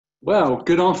Well,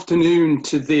 good afternoon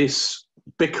to this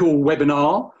BIICL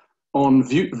webinar on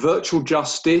virtual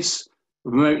justice,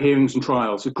 remote hearings and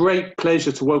trials. A great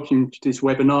pleasure to welcome you to this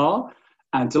webinar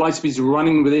and delighted to be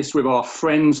running with this with our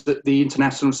friends at the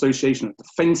International Association of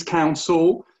Defence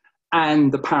Counsel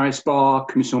and the Paris Bar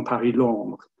Commission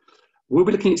Paris-Londres. We'll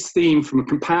be looking at this theme from a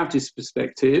comparative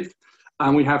perspective,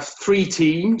 and we have three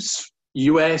teams,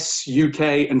 US,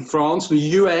 UK and France. In the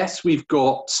US, we've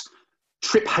got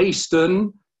Trip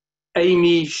Haston,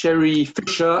 Amy Sherry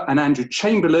Fisher and Andrew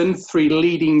Chamberlain, three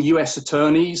leading US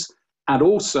attorneys, and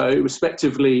also,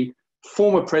 respectively,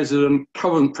 former president,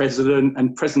 current president,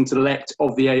 and president-elect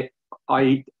of the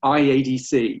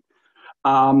IADC.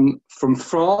 From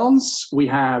France, we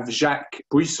have Jacques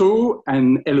Brissot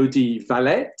and Elodie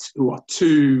Valette, who are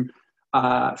two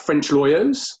French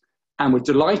lawyers. And we're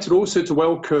delighted also to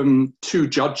welcome two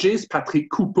judges, Patrick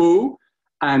Coupeau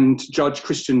and Judge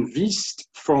Christian Wiest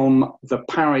from the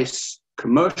Paris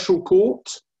Commercial Court.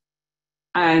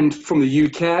 And from the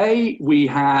UK, we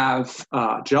have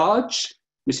Judge,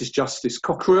 Mrs. Justice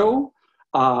Cockerill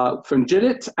from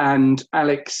Gillett, and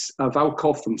Alex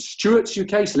Valkov from Stewart's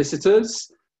UK Solicitors,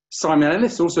 Simon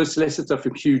Ellis, also a solicitor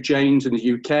from Hugh James in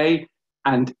the UK,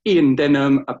 and Ian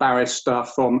Denham, a barrister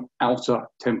from Outer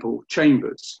Temple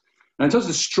Chambers. Now, in terms of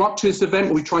the structure of this event,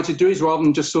 what we try to do is, rather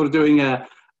than just sort of doing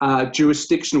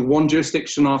jurisdiction, one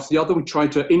jurisdiction after the other, we try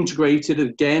to integrate it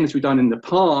again as we've done in the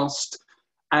past.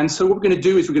 And so what we're going to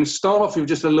do is we're going to start off with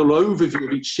just a little overview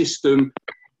of each system,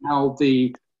 how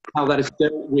that is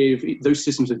dealt with, those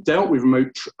systems have dealt with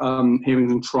remote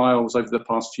hearings and trials over the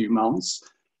past few months.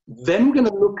 Then we're going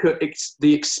to look at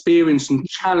the experience and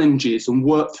challenges and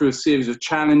work through a series of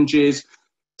challenges,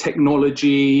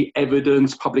 technology,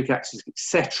 evidence, public access,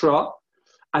 etc.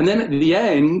 And then at the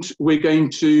end, we're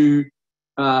going to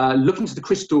look into the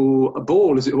crystal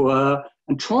ball, as it were,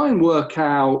 and try and work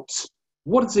out,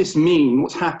 what does this mean?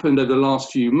 What's happened over the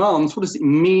last few months? What does it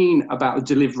mean about the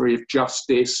delivery of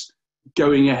justice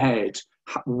going ahead?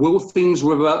 Will things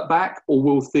revert back, or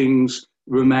will things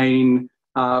remain,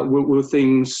 will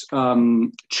things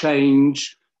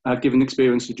change, given the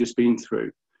experience we've just been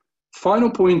through?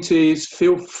 Final point is,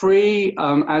 feel free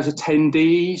as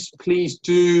attendees, please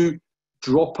do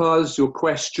drop us your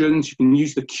questions. You can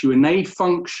use the Q&A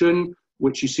function,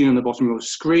 which you see on the bottom of the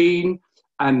screen.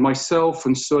 And myself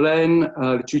and Solenn,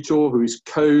 the tutor who is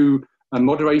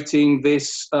co-moderating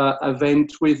this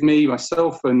event with me,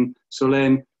 myself and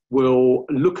Solenn will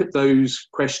look at those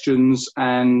questions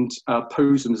and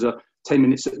pose them as 10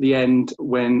 minutes at the end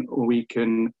when we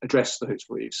can address those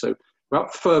for you. So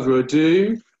without further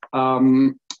ado,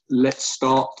 let's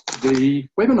start the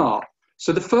webinar.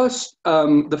 So the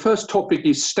first topic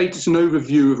is status and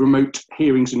overview of remote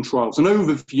hearings and trials, an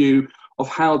overview of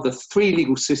how the three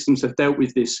legal systems have dealt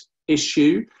with this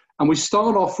issue. And we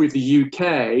start off with the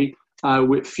UK,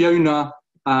 with Fiona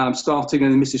starting,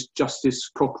 and then Mrs.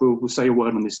 Justice Cockerill will say a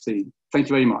word on this theme. Thank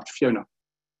you very much. Fiona.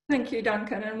 Thank you,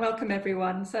 Duncan, and welcome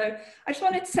everyone. So I just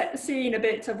wanted to set the scene a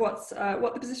bit of what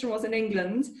the position was in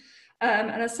England.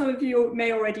 And as some of you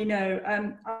may already know,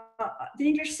 the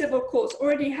English civil courts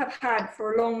already have had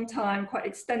for a long time quite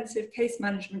extensive case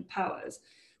management powers,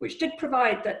 which did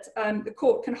provide that the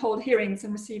court can hold hearings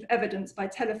and receive evidence by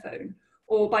telephone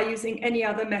or by using any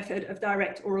other method of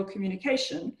direct oral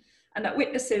communication, and that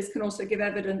witnesses can also give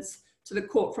evidence to the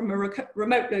court from a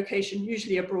remote location,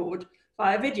 usually abroad,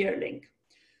 via video link.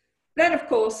 Then, of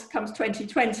course, comes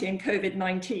 2020 and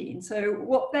COVID-19. So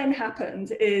what then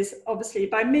happened is, obviously,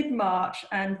 by mid-March,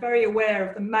 and very aware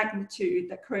of the magnitude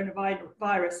that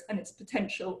coronavirus and its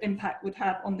potential impact would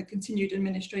have on the continued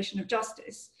administration of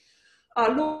justice,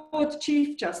 our Lord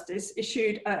Chief Justice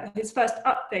issued his first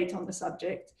update on the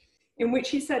subject, in which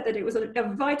he said that it was of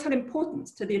vital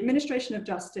importance to the administration of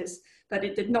justice that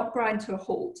it did not grind to a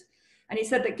halt. And he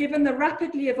said that given the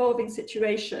rapidly evolving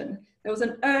situation, there was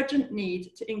an urgent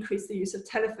need to increase the use of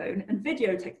telephone and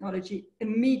video technology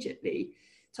immediately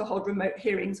to hold remote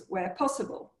hearings where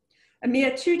possible. A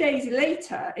mere 2 days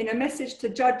later, in a message to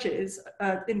judges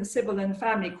in the civil and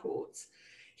family courts,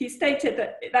 he stated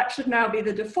that that should now be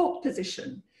the default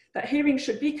position, that hearings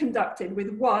should be conducted with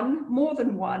one, more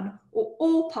than one, or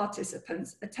all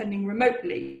participants attending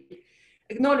remotely,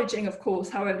 acknowledging, of course,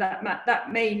 however,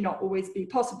 that may not always be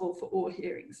possible for all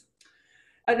hearings.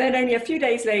 And then only a few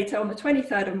days later, on the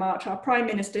 23rd of March, our Prime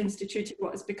Minister instituted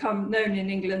what has become known in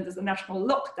England as a national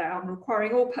lockdown,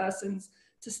 requiring all persons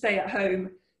to stay at home,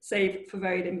 save for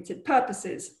very limited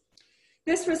purposes.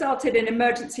 This resulted in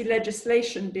emergency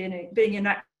legislation being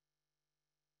enacted,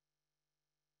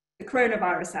 the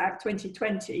Coronavirus Act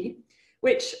 2020,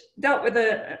 which dealt with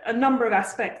a number of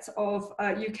aspects of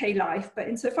UK life, but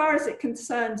insofar as it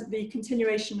concerned the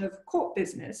continuation of court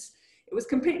business, it was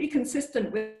completely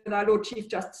consistent with our Lord Chief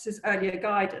Justice's earlier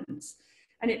guidance.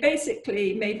 And it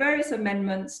basically made various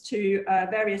amendments to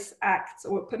various acts,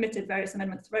 or permitted various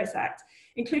amendments to various acts,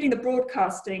 including the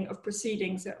broadcasting of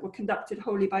proceedings that were conducted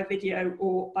wholly by video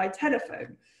or by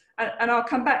telephone. And I'll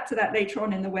come back to that later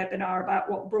on in the webinar about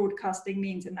what broadcasting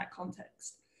means in that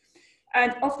context.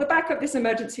 And off the back of this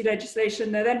emergency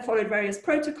legislation, there then followed various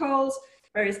protocols,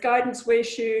 various guidance were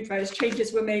issued, various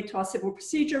changes were made to our civil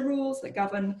procedure rules that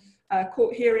govern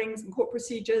court hearings and court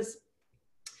procedures.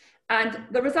 And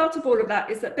the result of all of that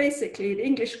is that basically the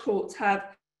English courts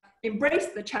have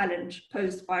embraced the challenge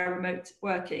posed by remote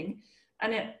working.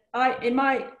 And in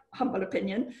my humble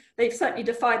opinion, they've certainly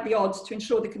defied the odds to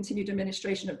ensure the continued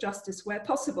administration of justice where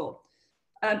possible.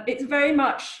 It's very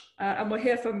much, and we'll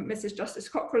hear from Mrs. Justice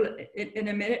Cockrell in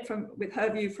a minute with her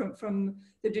view from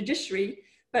the judiciary,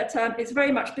 but it's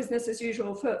very much business as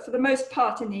usual for the most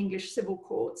part in the English civil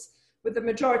courts, with the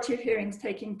majority of hearings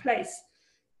taking place.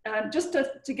 Just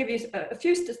to give you a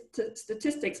few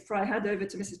statistics before I hand over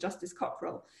to Mrs. Justice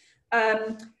Cockrell.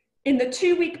 In the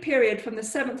 2-week period from the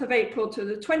 7th of April to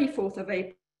the 24th of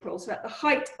April, so at the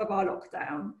height of our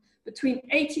lockdown, between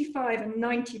 85 and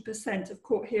 90% of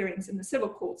court hearings in the civil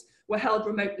courts were held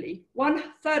remotely.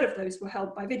 1/3 of those were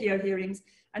held by video hearings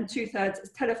and 2/3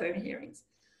 as telephone hearings.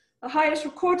 The highest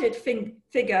recorded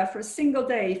figure for a single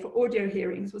day for audio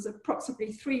hearings was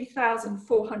approximately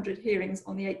 3,400 hearings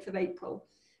on the 8th of April.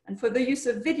 And for the use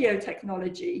of video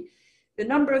technology, the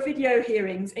number of video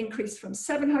hearings increased from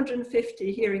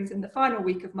 750 hearings in the final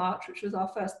week of March, which was our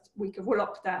first week of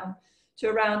lockdown, to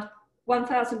around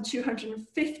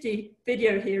 1,250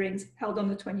 video hearings held on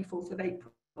the 24th of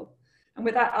April. And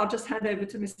with that, I'll just hand over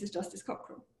to Mrs. Justice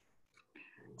Cockrell.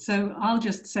 So I'll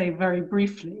just say very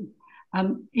briefly,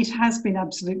 it has been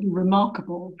absolutely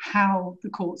remarkable how the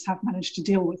courts have managed to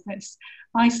deal with this.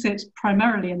 I sit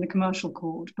primarily in the commercial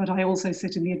court, but I also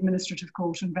sit in the administrative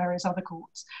court and various other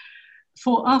courts.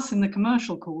 For us in the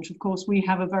commercial court, of course, we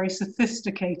have a very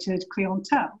sophisticated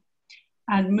clientele,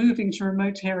 and moving to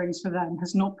remote hearings for them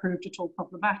has not proved at all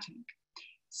problematic.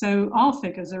 So our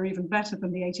figures are even better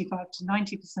than the 85 to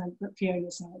 90% that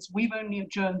Fiona says. We've only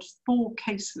adjourned 4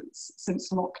 cases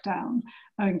since lockdown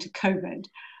owing to COVID.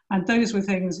 And those were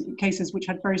cases which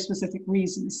had very specific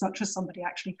reasons, such as somebody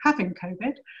actually having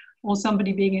COVID or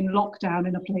somebody being in lockdown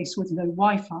in a place with no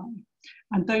Wi-Fi.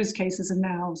 And those cases are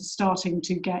now starting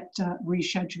to get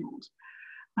rescheduled.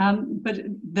 But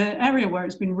the area where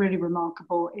it's been really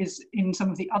remarkable is in some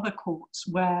of the other courts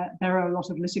where there are a lot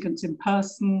of litigants in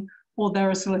person, or there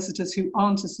are solicitors who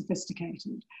aren't as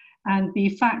sophisticated. And the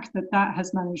fact that that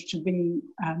has managed to be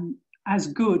as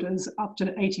good as up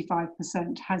to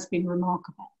 85% has been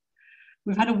remarkable.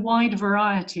 We've had a wide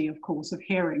variety, of course, of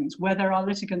hearings where there are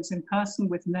litigants in person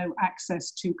with no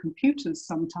access to computers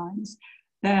sometimes.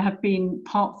 There have been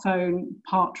part phone,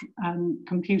 part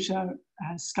computer,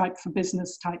 Skype for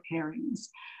business type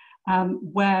hearings.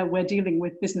 Where we're dealing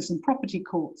with business and property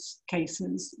courts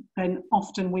cases, then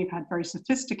often we've had very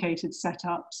sophisticated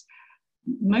setups.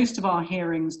 Most of our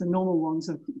hearings, the normal ones,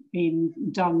 have been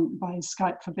done by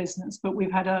Skype for business, but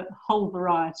we've had a whole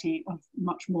variety of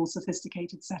much more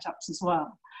sophisticated setups as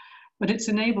well. But it's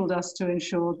enabled us to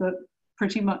ensure that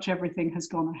pretty much everything has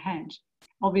gone ahead.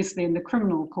 Obviously, in the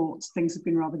criminal courts, things have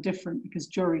been rather different because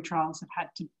jury trials have had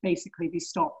to basically be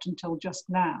stopped until just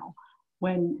now,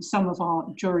 when some of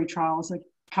our jury trials are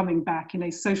coming back in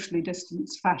a socially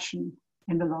distanced fashion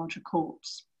in the larger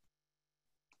courts.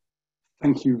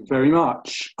 Thank you very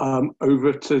much.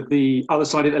 Over to the other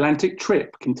side of the Atlantic,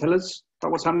 Trip. Can you tell us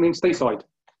about what's happening stateside?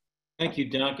 Thank you,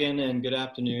 Duncan, and good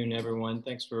afternoon, everyone.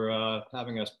 Thanks for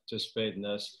having us participate in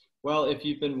this. Well, if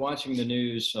you've been watching the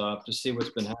news to see what's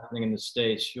been happening in the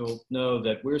States, you'll know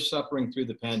that we're suffering through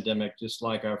the pandemic just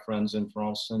like our friends in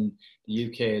France and the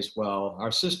UK as well.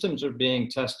 Our systems are being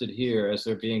tested here as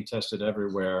they're being tested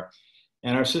everywhere.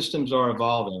 And our systems are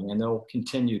evolving, and they'll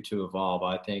continue to evolve,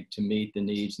 I think, to meet the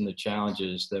needs and the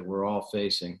challenges that we're all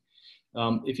facing.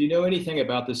 If you know anything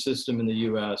about the system in the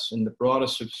US, in the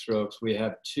broadest of strokes, we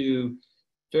have 2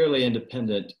 fairly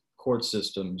independent court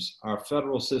systems: our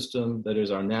federal system, that is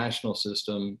our national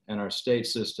system, and our state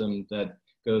system that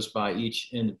goes by each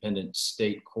independent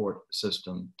state court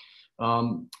system.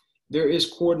 There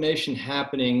is coordination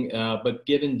happening, but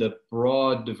given the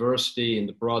broad diversity and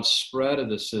the broad spread of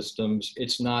the systems,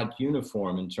 it's not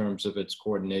uniform in terms of its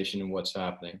coordination and what's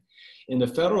happening. In the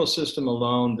federal system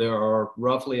alone, there are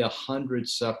roughly 100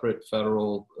 separate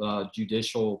federal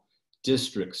judicial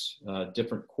districts,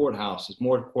 different courthouses,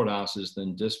 more courthouses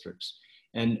than districts.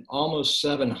 and almost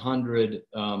 700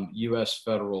 US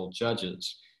federal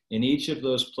judges. In each of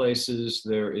those places,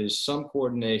 there is some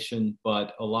coordination,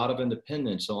 but a lot of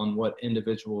independence on what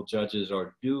individual judges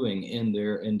are doing in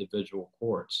their individual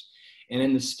courts. And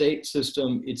in the state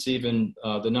system, it's even,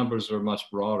 the numbers are much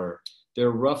broader. There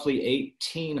are roughly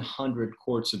 1,800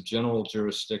 courts of general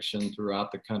jurisdiction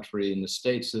throughout the country in the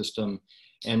state system,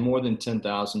 and more than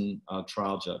 10,000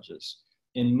 trial judges.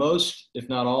 In most, if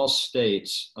not all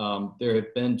states, there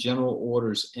have been general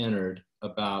orders entered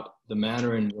about the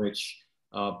manner in which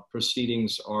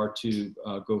proceedings are to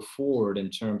go forward in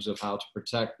terms of how to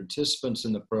protect participants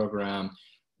in the program,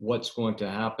 what's going to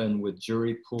happen with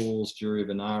jury pools, jury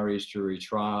venieries, jury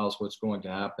trials, what's going to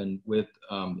happen with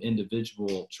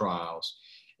individual trials.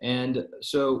 And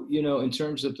so, you know, in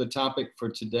terms of the topic for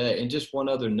today, and just one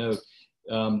other note,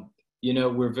 you know,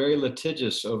 we're very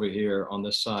litigious over here on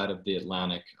this side of the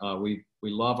Atlantic. We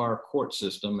love our court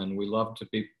system, and we love to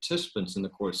be participants in the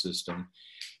court system.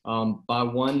 By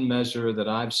one measure that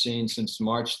I've seen since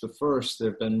March the 1st, there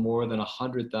have been more than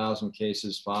 100,000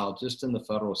 cases filed just in the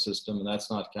federal system, and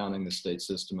that's not counting the state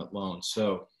system alone.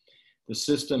 So the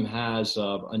system has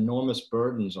enormous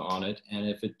burdens on it, and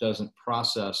if it doesn't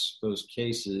process those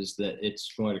cases, that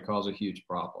it's going to cause a huge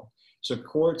problem. So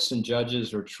courts and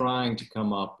judges are trying to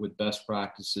come up with best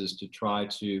practices to try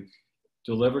to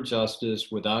deliver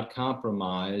justice without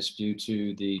compromise due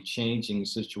to the changing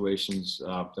situations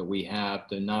that we have,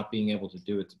 to not being able to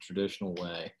do it the traditional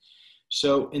way.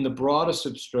 So in the broadest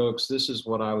of strokes, this is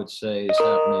what I would say is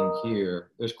happening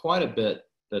here. There's quite a bit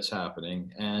that's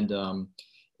happening. And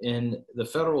in the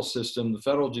federal system, the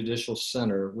Federal Judicial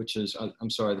Center, which is,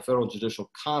 the Federal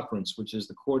Judicial Conference, which is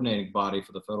the coordinating body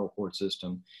for the federal court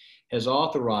system, has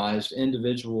authorized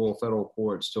individual federal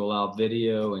courts to allow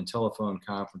video and telephone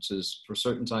conferences for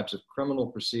certain types of criminal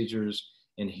procedures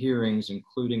and hearings,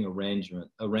 including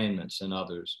arraignments and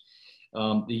others.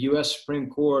 The US Supreme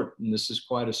Court, and this is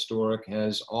quite historic,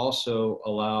 has also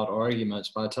allowed arguments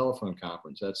by telephone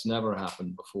conference. That's never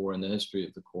happened before in the history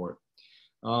of the court.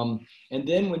 And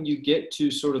then when you get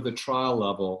to sort of the trial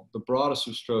level, the broadest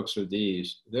of strokes are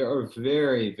these. There are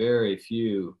very, very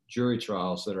few jury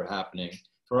trials that are happening,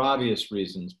 for obvious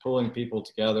reasons. Pulling people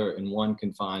together in one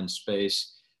confined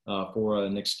space for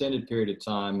an extended period of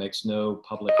time makes no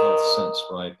public health sense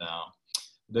right now.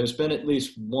 There's been at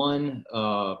least one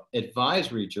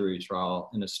advisory jury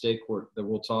trial in a state court that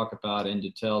we'll talk about in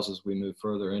details as we move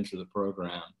further into the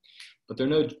program. But there are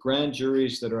no grand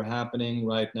juries that are happening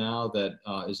right now. That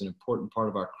is an important part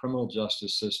of our criminal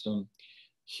justice system.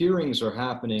 Hearings are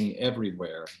happening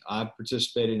everywhere. I've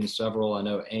participated in several. I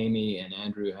know Amy and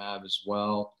Andrew have as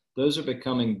well. Those are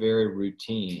becoming very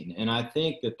routine. And I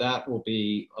think that that will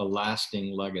be a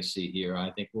lasting legacy here.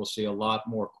 I think we'll see a lot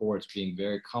more courts being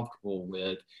very comfortable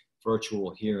with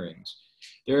virtual hearings.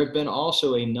 There have been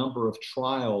also a number of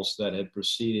trials that have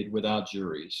proceeded without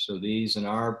juries. So these, in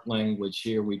our language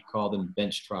here, we'd call them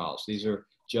bench trials. These are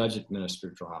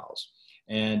judge-administered trials.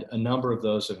 And a number of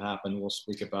those have happened. We'll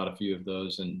speak about a few of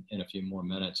those in a few more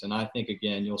minutes. And I think,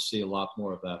 again, you'll see a lot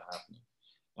more of that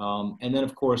happening. And then,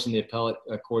 of course, in the appellate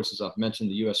courts, as I've mentioned,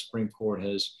 the U.S. Supreme Court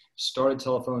has started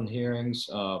telephone hearings,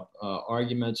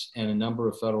 arguments, and a number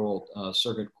of federal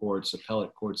circuit courts,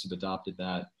 appellate courts have adopted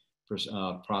that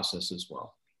process as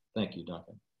well. Thank you,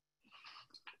 Duncan.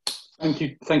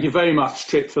 Thank you very much,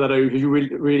 Trip, for that overview.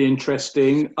 Really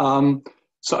interesting.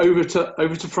 So over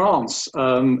to France,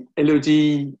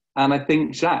 Elodie and I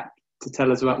think Jacques to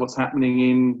tell us about what's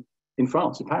happening in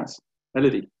France, in Paris.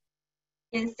 Elodie.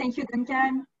 Yes, thank you,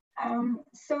 Duncan.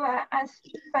 As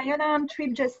Fiona and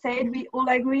Trip just said, we all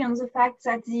agree on the fact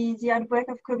that the outbreak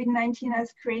of COVID-19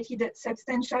 has created a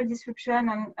substantial disruption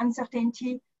and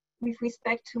uncertainty with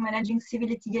respect to managing civil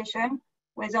litigation,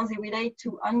 whether they relate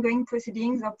to ongoing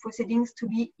proceedings or proceedings to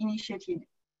be initiated.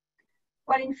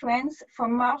 While in France,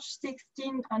 from March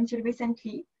 16 until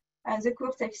recently, the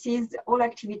courts have ceased all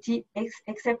activity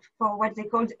except for what they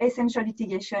called essential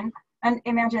litigation and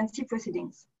emergency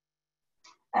proceedings.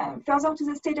 Further to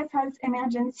the state of health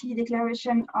emergency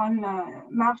declaration on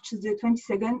March the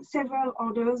 22nd, several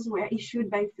orders were issued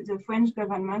by the French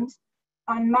government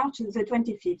on March the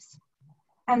 25th.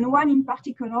 And one in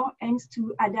particular aims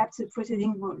to adapt the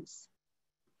proceeding rules.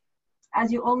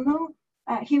 As you all know,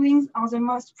 hearings are the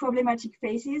most problematic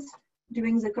phases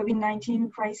during the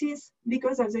COVID-19 crisis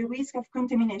because of the risk of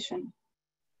contamination.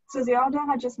 So the order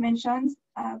I just mentioned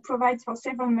provides for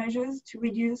several measures to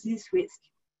reduce this risk.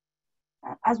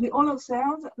 As we all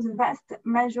observed, the vast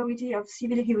majority of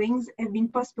civil hearings have been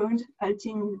postponed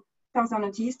until further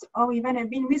notice or even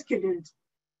have been rescheduled.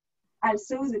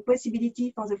 Also, the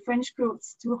possibility for the French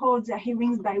courts to hold their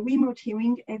hearings by remote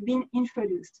hearing have been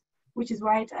introduced, which is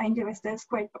why it interests us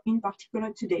quite in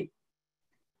particular today.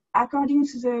 According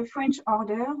to the French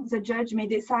order, the judge may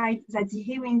decide that the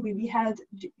hearing will be held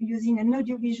using an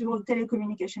audiovisual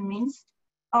telecommunication means,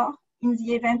 or in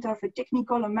the event of a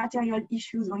technical or material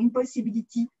issues or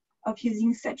impossibility of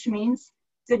using such means,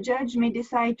 the judge may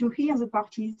decide to hear the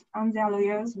parties and their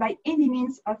lawyers by any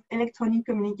means of electronic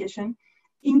communication,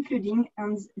 including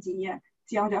the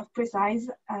order precise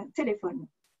telephone.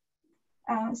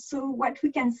 So what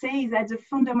we can say is that the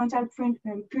fundamental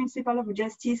principle of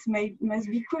justice must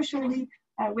be crucially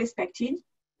respected,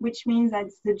 which means that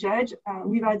the judge,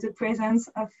 without the presence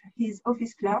of his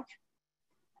office clerk,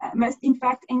 must in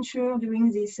fact ensure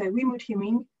during this remote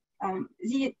hearing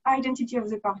the identity of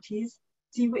the parties,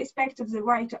 the respect of the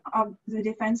right of the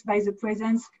defense by the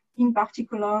presence in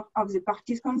particular of the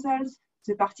parties' counsels,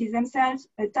 the parties themselves,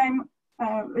 a time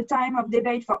of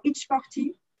debate for each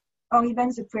party, or even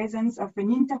the presence of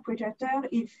an interpreter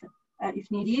if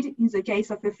needed in the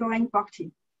case of a foreign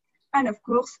party. And of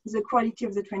course, the quality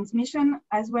of the transmission,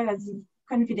 as well as the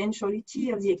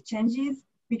confidentiality of the exchanges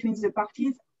between the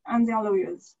parties and their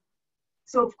lawyers.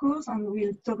 So of course, and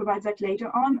we'll talk about that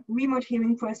later on, remote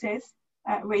hearing process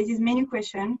raises many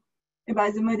questions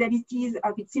about the modalities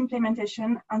of its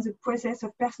implementation and the process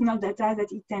of personal data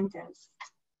that it entails.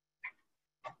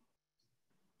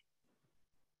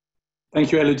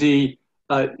 Thank you, Elodie.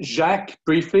 Jacques,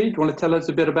 briefly, do you want to tell us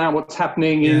a bit about what's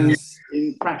happening in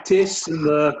practice in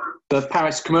the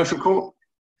Paris Commercial Court?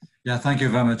 Yeah, thank you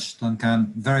very much,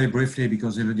 Duncan. Very briefly,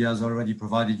 because Elodie has already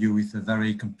provided you with a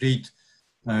very complete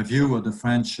view of the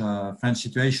French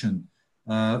situation.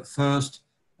 First,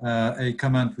 a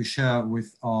comment we share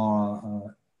with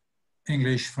our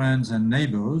English friends and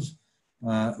neighbors,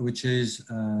 which is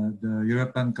the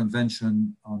European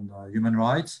Convention on Human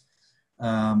Rights.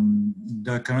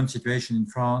 The current situation in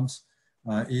France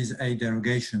is a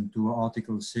derogation to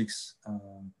Article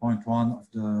 6.1 of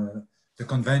the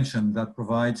convention that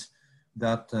provides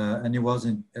that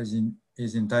anyone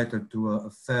is entitled to a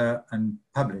fair and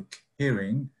public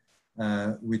hearing,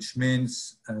 which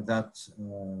means that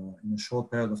in a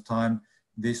short period of time,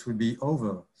 this will be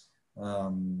over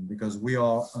because we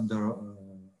are under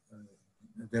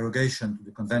derogation to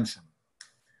the convention.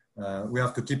 We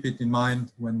have to keep it in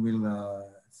mind when we'll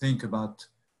think about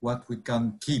what we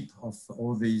can keep of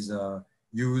all these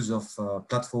use of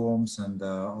platforms and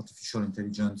artificial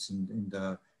intelligence in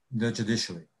the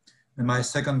judiciary. And my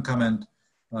second comment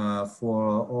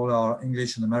for all our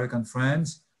English and American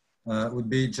friends would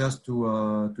be just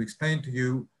to explain to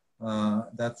you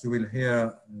that you will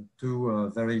hear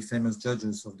two very famous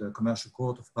judges of the Commercial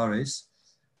Court of Paris.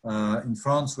 In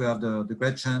France, we have the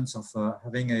great chance of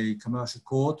having a commercial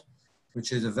court,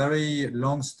 which is a very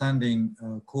long-standing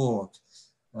court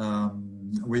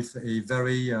with a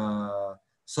very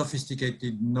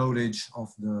sophisticated knowledge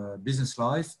of the business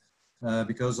life,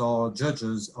 because our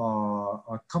judges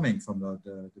are coming from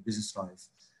the business life.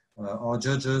 Our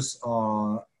judges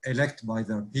are elected by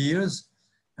their peers,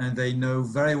 and they know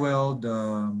very well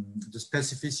the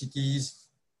specificities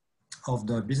of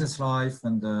the business life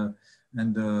and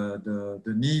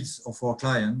the needs of our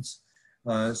clients.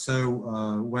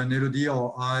 When Elodie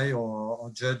or I or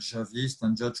Judge Vist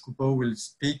and Judge Coupeau will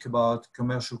speak about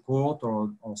commercial court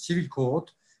or civil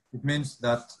court, it means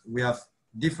that we have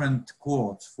different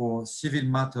courts for civil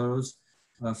matters.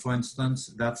 For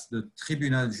instance, that's the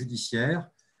tribunal judiciaire,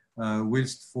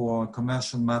 whilst for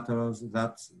commercial matters,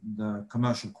 that's the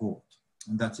commercial court.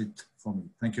 And that's it for me.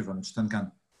 Thank you very much.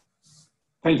 Duncan.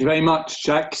 Thank you very much,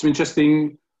 Jack. Some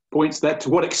interesting points there. To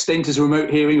what extent is a remote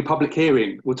hearing a public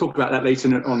hearing? We'll talk about that later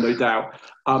on, no doubt.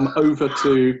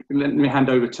 Let me hand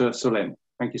over to Solenn.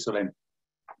 Thank you, Solenn.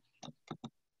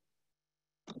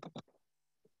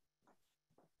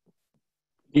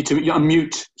 You need to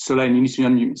unmute, Solenn. You need to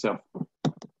unmute yourself.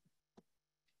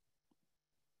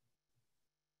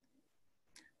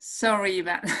 Sorry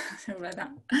about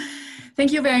that.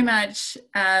 Thank you very much.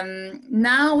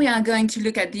 Now we are going to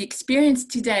look at the experience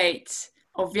to date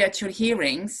of virtual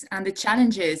hearings and the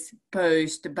challenges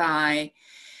posed by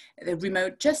the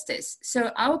remote justice.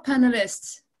 So our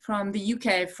panelists from the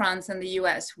UK, France, and the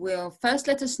US will first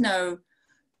let us know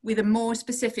with a more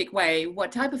specific way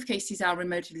what type of cases are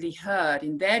remotely heard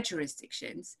in their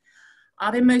jurisdictions.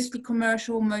 Are they mostly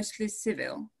commercial, mostly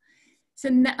civil? So,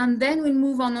 and then we'll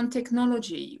move on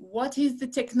technology. What is the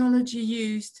technology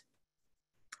used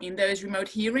in those remote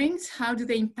hearings? How do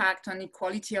they impact on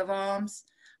equality of arms,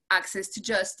 access to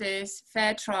justice,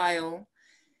 fair trial?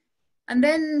 And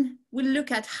then we'll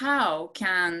look at how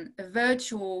can a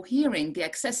virtual hearing be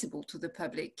accessible to the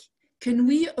public. Can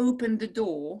we open the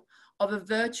door of a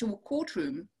virtual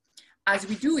courtroom as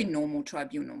we do in normal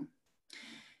tribunal?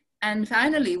 And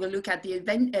finally, we'll look at the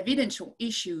evidential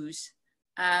issues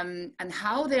and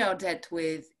how they are dealt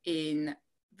with in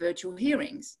virtual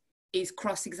hearings. Is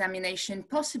cross-examination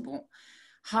possible?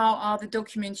 How are the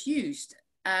documents used?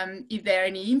 Is there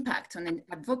any impact on an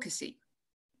advocacy?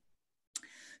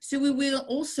 So we will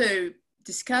also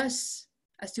discuss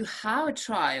as to how a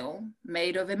trial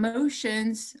made of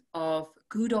emotions, of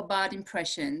good or bad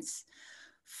impressions,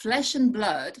 flesh and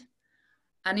blood,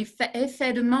 and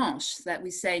effet de manche that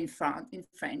we say in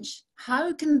French,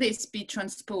 how can this be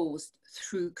transposed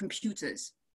through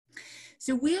computers?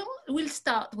 So we'll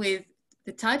start with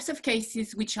the types of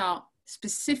cases which are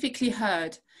specifically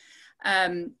heard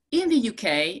in the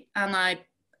UK, and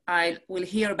I will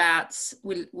hear about,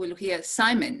 we'll hear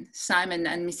Simon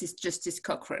and Mrs. Justice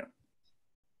Cockrell.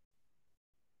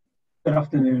 Good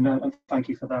afternoon, and thank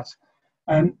you for that.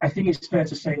 I think it's fair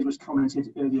to say, as was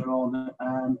commented earlier on,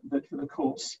 that for the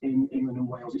courts in England and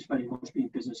Wales, it's very much been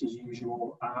business as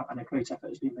usual, and a great effort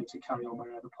has been made to carry on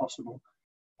wherever possible.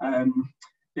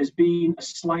 There's been a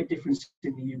slight difference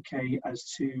in the UK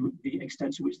as to the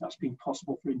extent to which that's been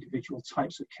possible for individual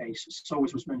types of cases. So,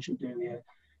 as was mentioned earlier,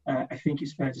 I think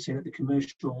it's fair to say that the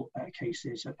commercial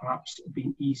cases have perhaps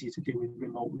been easier to deal with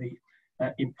remotely,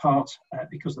 in part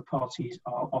because the parties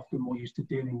are often more used to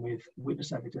dealing with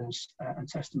witness evidence and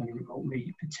testimony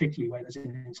remotely, particularly where there's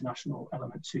an international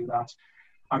element to that,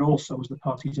 and also as the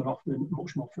parties are often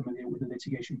much more familiar with the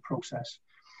litigation process.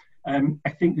 I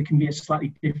think there can be a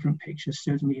slightly different picture,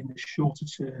 certainly in the shorter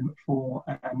term, for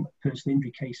personal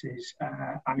injury cases,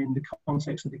 and in the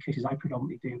context of the cases I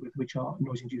predominantly deal with, which are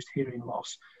noise-induced hearing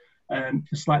loss.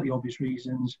 For slightly obvious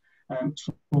reasons,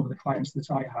 some of the clients that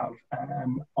I have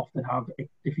often have a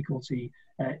difficulty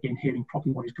in hearing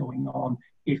properly what is going on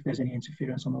if there's any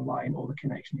interference on the line or the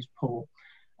connection is poor.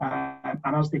 And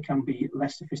as they can be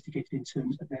less sophisticated in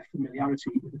terms of their familiarity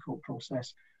with the court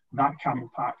process, that can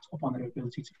impact upon their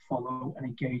ability to follow and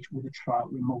engage with a trial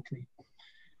remotely.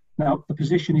 Now, the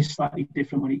position is slightly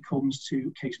different when it comes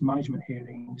to case management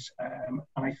hearings, and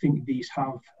I think these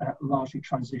have largely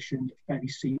transitioned fairly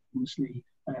seamlessly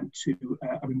to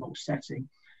a remote setting.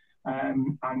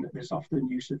 And there's often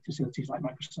use of facilities like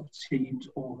Microsoft Teams,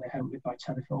 or they're held by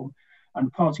telephone,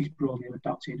 and parties broadly have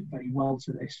adapted very well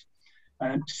to this.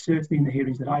 Certainly in the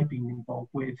hearings that I've been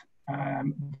involved with,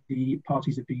 the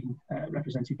parties have been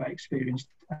represented by experienced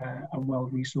and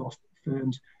well-resourced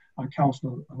firms, and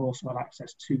counsel have also had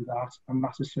access to that, and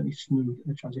that has certainly smoothed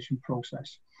the transition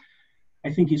process.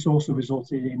 I think it's also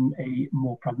resulted in a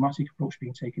more pragmatic approach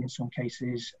being taken in some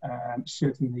cases,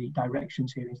 certainly in the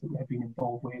directions hearings that we've been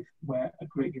involved with, where a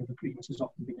great deal of agreement has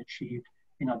often been achieved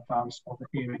in advance of the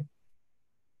hearing.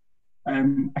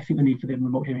 I think the need for the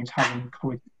remote hearings has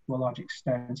encouraged to a large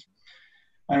extent.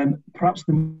 Perhaps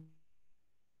the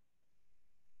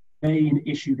main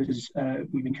issue that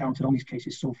we've encountered on these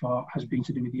cases so far has been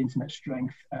to do with the internet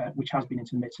strength, which has been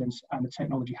intermittent, and the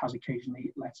technology has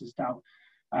occasionally let us down.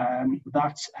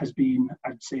 That has been,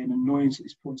 I'd say, an annoyance at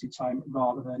this point in time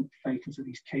rather than fatal to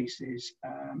these cases,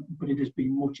 but it has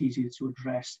been much easier to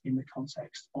address in the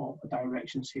context of a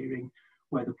directions hearing,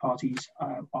 where the parties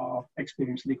are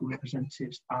experienced legal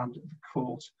representatives and the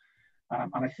court.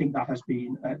 And I think that has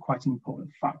been quite an important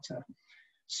factor.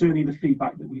 Certainly the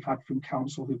feedback that we've had from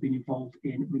counsel who've been involved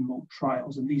in remote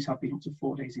trials, and these have been up to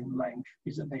 4 days in length,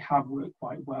 is that they have worked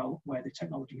quite well where the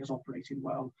technology has operated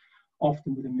well,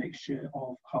 often with a mixture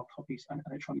of hard copies and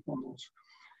electronic bundles.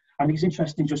 And it's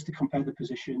interesting just to compare the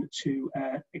position to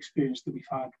experience that we've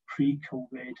had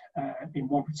pre-COVID in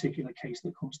one particular case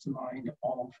that comes to mind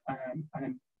of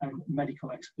a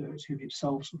medical expert who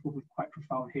himself suffered with quite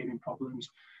profound hearing problems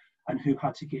and who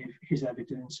had to give his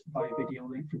evidence via video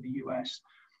link from the US.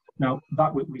 Now,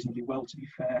 that worked reasonably well, to be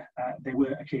fair. There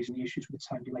were occasionally issues with the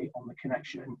time delay on the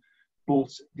connection, but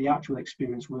the actual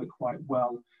experience worked quite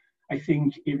well. I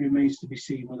think it remains to be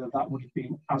seen whether that would have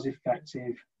been as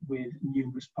effective with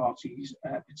numerous parties,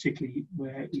 particularly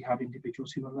where we have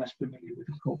individuals who are less familiar with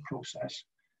the court process.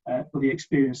 But the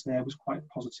experience there was quite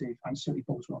positive and certainly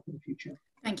bodes well for the future.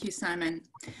 Thank you, Simon.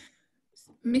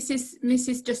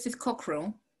 Mrs. Justice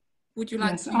Cockrell, would you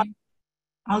like to?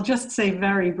 I'll just say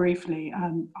very briefly,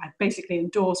 I basically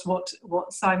endorse what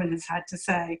Simon has had to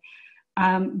say.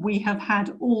 We have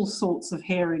had all sorts of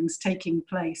hearings taking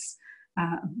place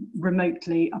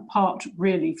remotely, apart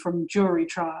really from jury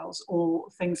trials or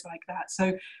things like that.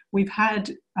 So we've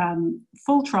had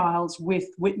full trials with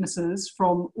witnesses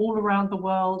from all around the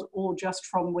world or just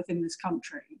from within this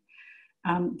country.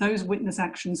 Those witness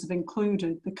actions have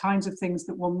included the kinds of things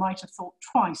that one might have thought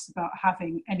twice about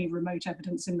having any remote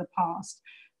evidence in the past.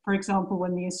 For example,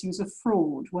 when the issues of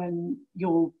fraud, when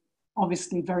you're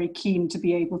obviously very keen to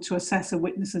be able to assess a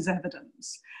witness's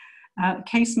evidence.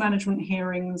 Case management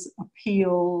hearings,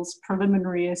 appeals,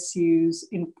 preliminary issues,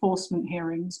 enforcement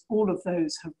hearings, all of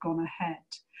those have gone ahead.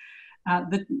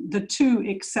 The two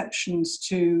exceptions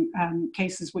to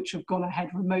cases which have gone ahead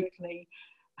remotely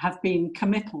have been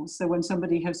committals. So when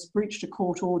somebody has breached a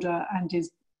court order and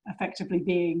is effectively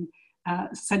being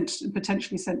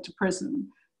potentially sent to prison,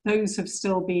 those have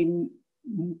still been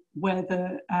where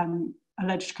the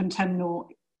alleged contemnor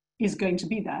is going to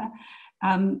be there,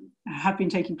 have been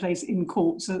taking place in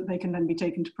court so that they can then be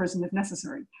taken to prison if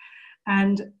necessary.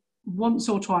 And once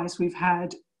or twice we've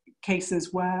had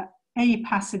cases where a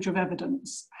passage of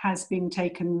evidence has been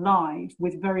taken live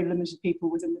with very limited people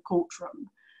within the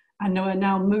courtroom. And we're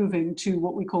now moving to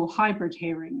what we call hybrid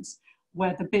hearings,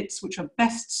 where the bits which are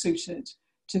best suited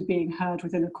to being heard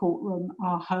within a courtroom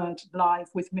are heard live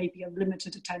with maybe a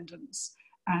limited attendance,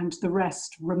 and the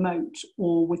rest remote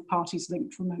or with parties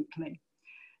linked remotely.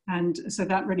 And so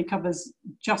that really covers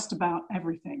just about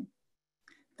everything.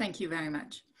 Thank you very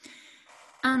much.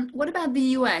 What about the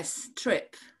US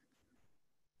TRIP?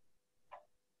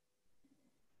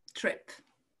 TRIP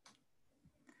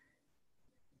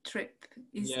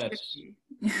is yes.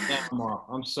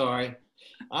 I'm sorry.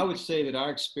 I would say that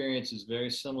our experience is very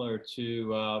similar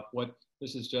to what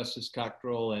Mrs. Justice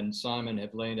Cockrell and Simon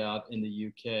have laid out in the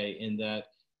UK, in that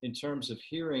in terms of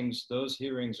hearings, those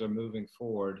hearings are moving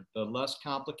forward. The less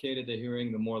complicated the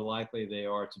hearing, the more likely they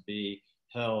are to be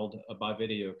held by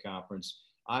video conference.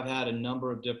 I've had a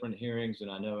number of different hearings,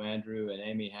 and I know Andrew and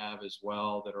Amy have as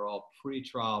well, that are all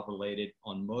pre-trial related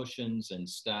on motions and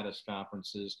status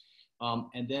conferences.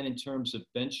 And then in terms of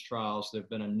bench trials, there have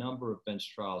been a number of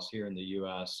bench trials here in the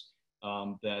US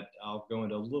that I'll go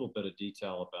into a little bit of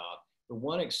detail about. The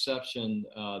one exception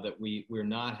that we're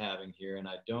not having here, and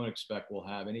I don't expect we'll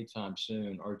have anytime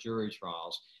soon, are jury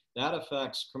trials. That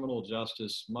affects criminal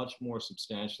justice much more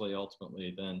substantially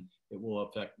ultimately than it will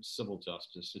affect civil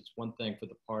justice. It's one thing for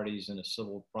the parties in a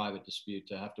civil private dispute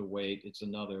to have to wait. It's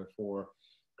another for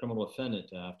criminal defendant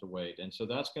to have to wait. And so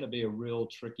that's going to be a real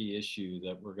tricky issue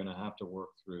that we're going to have to work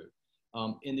through.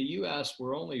 In the US,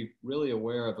 we're only really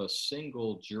aware of a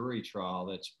single jury trial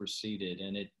that's proceeded,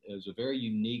 and it was a very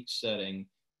unique setting. It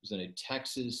was in a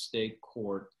Texas state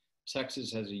court.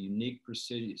 Texas has a unique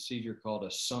procedure called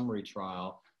a summary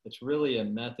trial. It's really a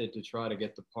method to try to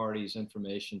get the parties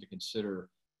information to consider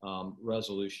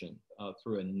resolution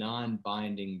through a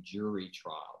non-binding jury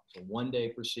trial. It's a one-day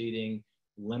proceeding,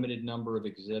 limited number of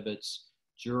exhibits.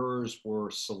 Jurors were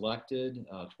selected,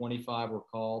 25 were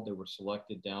called, they were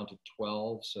selected down to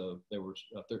 12, so there were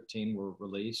 13 were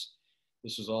released.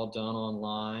 This was all done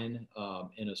online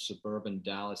in a suburban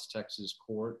Dallas, Texas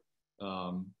court.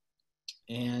 And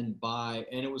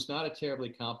it was not a terribly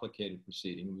complicated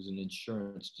proceeding. It was an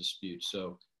insurance dispute.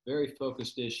 So very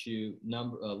focused issue,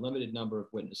 limited number of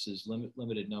witnesses,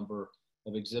 limited number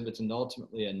of exhibits, and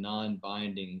ultimately a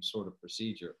non-binding sort of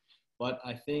procedure. But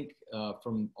I think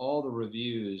from all the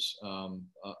reviews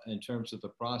in terms of the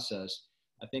process,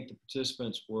 I think the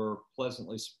participants were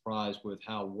pleasantly surprised with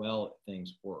how well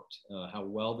things worked, how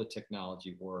well the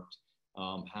technology worked,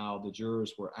 how the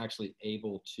jurors were actually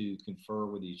able to confer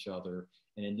with each other.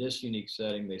 And in this unique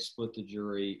setting, they split the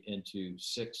jury into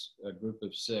a group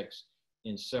of 6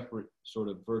 in separate sort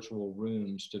of virtual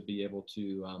rooms to be able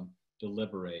to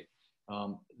deliberate.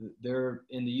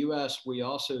 In the US, we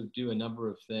also do a number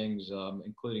of things,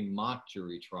 including mock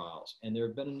jury trials. And there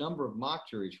have been a number of mock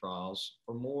jury trials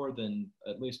for more than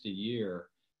at least a year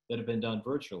that have been done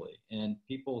virtually. And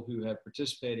people who have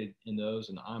participated in those,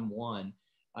 and I'm one,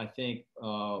 I think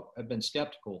have been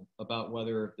skeptical about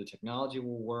whether the technology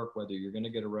will work, whether you're going to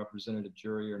get a representative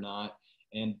jury or not.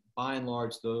 And by and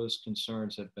large, those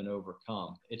concerns have been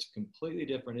overcome. It's a completely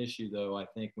different issue, though, I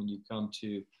think, when you come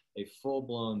to a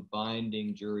full-blown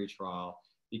binding jury trial,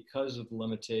 because of the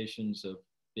limitations of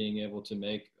being able to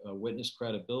make witness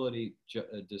credibility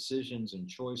decisions and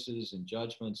choices and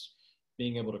judgments,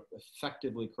 being able to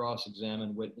effectively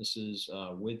cross-examine witnesses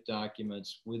with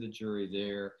documents, with a jury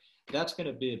there. That's going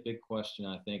to be a big question,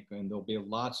 I think, and there'll be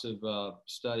lots of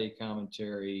study,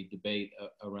 commentary, debate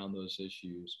around those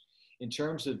issues. In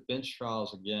terms of bench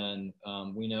trials, again,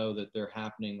 we know that they're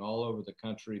happening all over the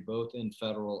country, both in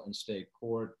federal and state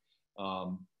court.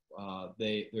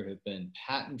 There have been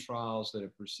patent trials that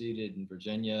have proceeded in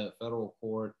Virginia federal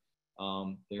court.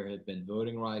 There have been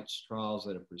voting rights trials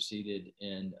that have proceeded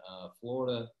in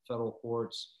Florida federal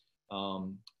courts.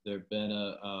 There have been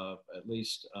at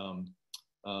least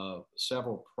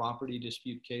several property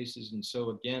dispute cases. And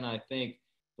so again, I think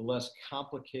the less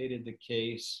complicated the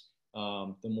case,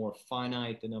 the more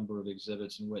finite the number of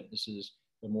exhibits and witnesses,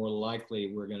 the more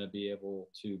likely we're going to be able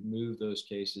to move those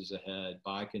cases ahead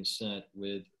by consent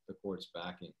with the court's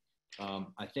backing.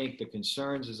 I think the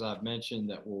concerns, as I've mentioned,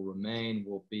 that will remain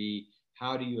will be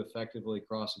how do you effectively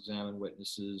cross-examine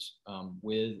witnesses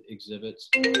with exhibits,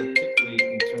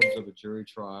 particularly in terms of a jury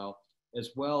trial,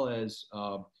 as well as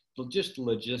just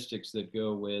logistics that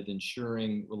go with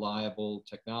ensuring reliable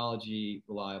technology,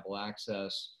 reliable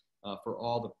access for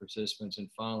all the participants, and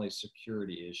finally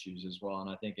security issues as well. And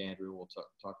I think Andrew will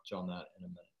talk to you on that in a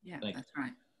minute. Yeah, that's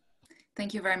right.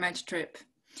 Thank you very much, Trip.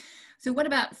 So what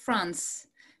about France?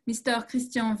 Mr.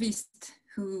 Christian Vist,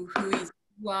 who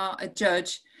are a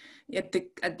judge at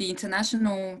the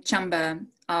International Chamber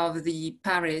of the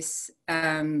Paris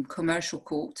Commercial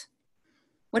Court.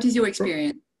 What is your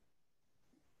experience?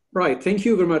 Right, thank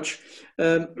you very much.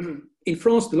 In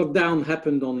France, the lockdown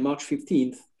happened on March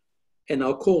 15th, and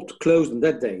our court closed on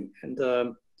that day. And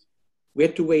we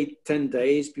had to wait 10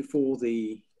 days before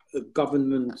the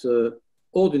government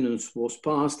ordinance was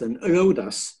passed and allowed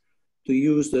us to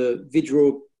use the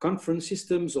video conference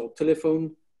systems or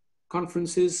telephone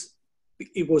conferences.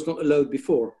 It was not allowed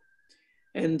before.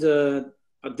 And our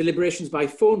deliberations by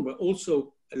phone were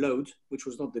also allowed, which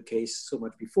was not the case so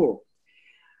much before.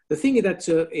 The thing is that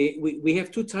we have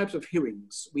two types of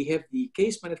hearings. We have the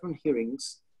case management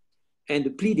hearings and the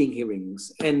pleading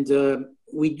hearings. And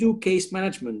we do case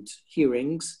management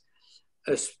hearings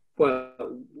as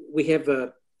well. We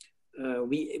have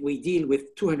we deal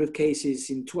with 200 cases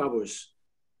in 2 hours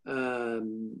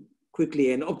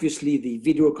quickly, and obviously the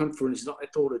video conference is not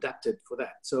at all adapted for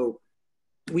that. So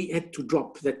we had to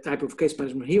drop that type of case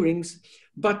management hearings,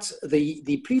 but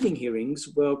the pleading hearings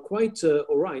were quite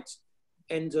all right.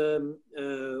 And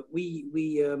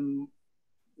we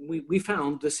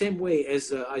found the same way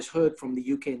as I heard from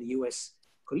the UK and the US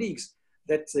colleagues,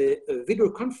 that a video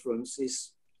conference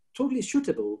is totally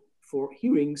suitable for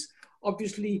hearings.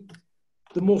 Obviously,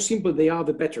 the more simple they are,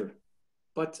 the better.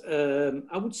 But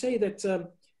I would say that,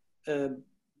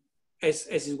 as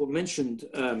it was mentioned,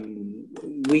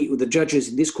 we, the judges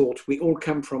in this court, we all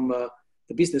come from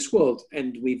the business world,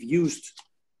 and we've used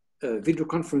video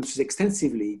conferences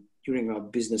extensively during our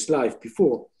business life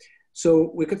before.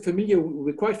 So we're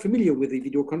quite familiar with the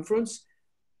video conference.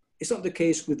 It's not the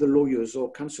case with the lawyers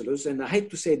or counselors. And I hate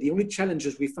to say, the only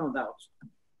challenges we found out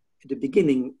at the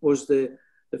beginning was the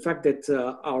fact that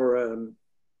our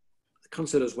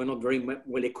counselors were not very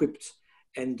well equipped,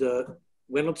 and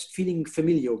we're not feeling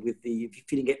familiar with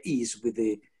feeling at ease with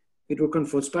the video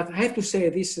conference. But I have to say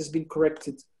this has been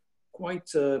corrected quite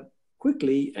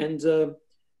quickly, and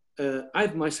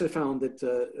I've myself found that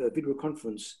a video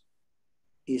conference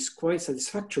is quite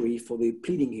satisfactory for the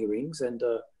pleading hearings, and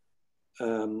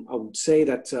I would say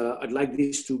that I'd like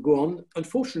this to go on.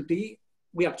 Unfortunately,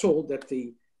 we are told that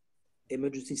the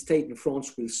emergency state in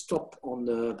France will stop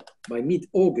on by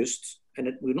mid-August, and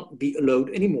it will not be allowed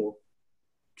anymore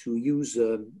to use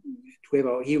to have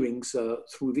our hearings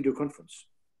through video conference.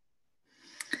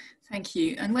 Thank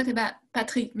you. And what about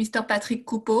Mr. Patrick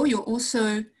Coupeau? You're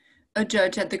also a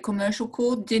judge at the Commercial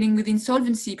Court dealing with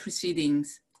insolvency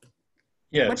proceedings.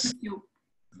 Yes,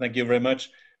 thank you very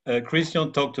much.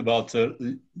 Christian talked about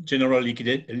general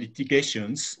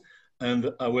litigations,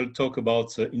 and I will talk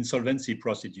about insolvency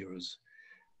procedures.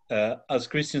 As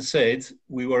Christian said,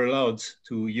 we were allowed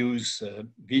to use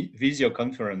video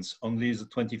conference only the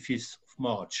 25th of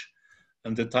March.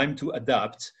 And the time to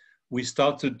adapt, we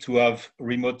started to have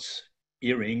remote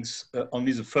hearings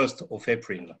only the 1st of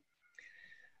April.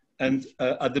 And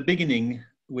at the beginning,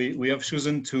 we have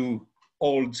chosen to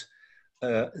hold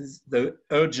the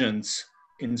urgent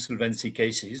insolvency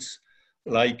cases,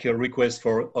 like a request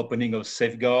for opening of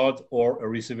safeguard or a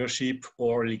receivership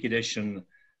or liquidation,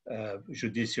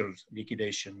 judicial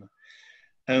liquidation.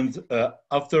 And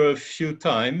after a few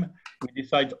time, we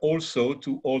decide also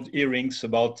to hold hearings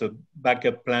about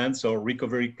backup plans or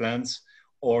recovery plans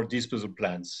or disposal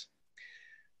plans.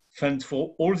 And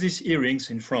for all these hearings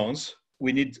in France,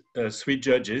 we need 3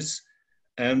 judges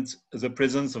and the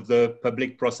presence of the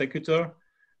public prosecutor,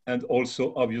 and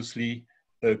also obviously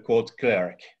a court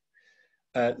clerk.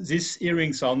 These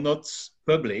hearings are not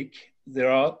public, they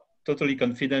are totally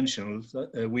confidential.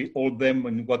 We hold them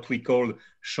in what we call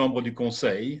Chambre du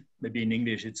Conseil, maybe in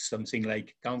English it's something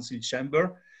like council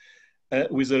chamber,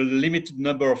 with a limited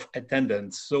number of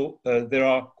attendants. So they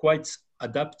are quite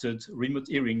adapted, remote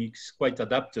hearings quite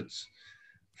adapted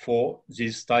for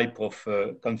this type of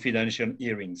confidential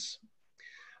hearings.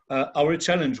 Our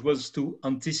challenge was to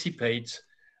anticipate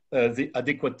the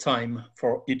adequate time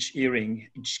for each hearing,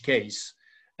 each case,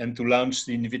 and to launch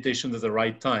the invitation at the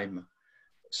right time.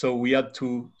 So we had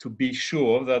to be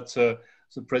sure that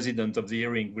the president of the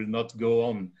hearing will not go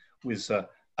on with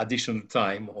additional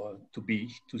time or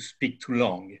to speak too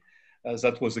long.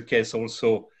 That was the case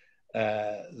also,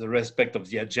 the respect of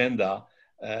the agenda,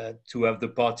 to have the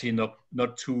party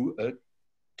not too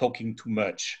talking too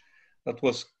much. That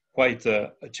was quite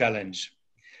a challenge.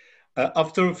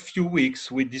 After a few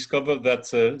weeks, we discovered that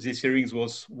these hearings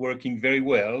was working very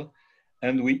well,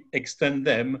 and we extend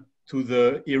them to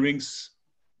the hearings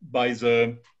by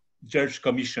the judge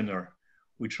commissioner,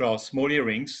 which are small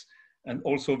hearings and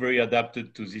also very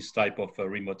adapted to this type of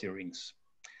remote hearings.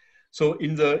 So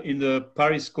in the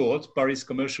Paris court, Paris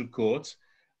Commercial Court,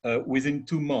 within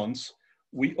 2 months,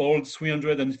 we hold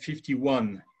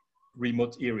 351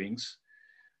 remote hearings,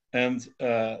 and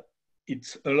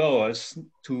it allows us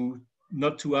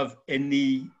not to have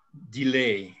any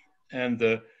delay and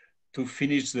to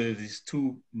finish these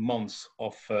 2 months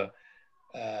of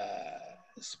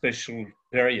special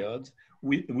period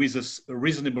with a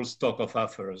reasonable stock of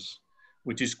affairs,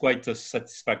 which is quite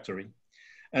satisfactory.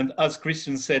 And as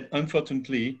Christian said,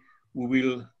 unfortunately, we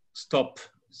will stop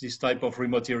this type of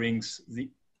remote hearings the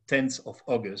 10th of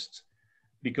August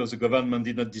because the government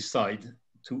did not decide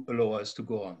to allow us to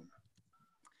go on.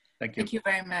 Thank you. Thank you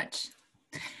very much.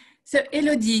 So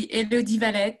Elodie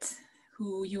Valette,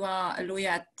 who you are a lawyer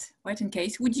at White &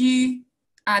 Case, would you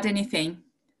add anything?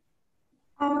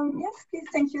 Yes, please.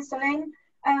 Thank you, Solenn.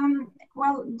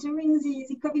 Well, during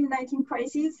the COVID-19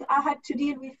 crisis, I had to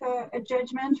deal with a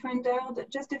judgment rendered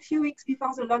just a few weeks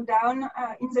before the lockdown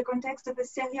in the context of a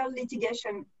serial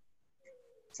litigation.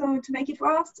 So to make it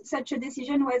worse, such a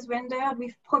decision was rendered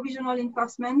with provisional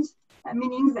enforcement,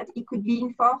 meaning that it could be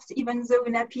enforced even though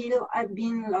an appeal had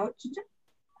been lodged.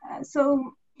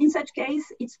 So in such case,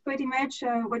 it's pretty much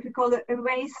what we call a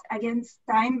race against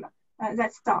time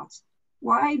that starts.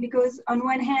 Why? Because on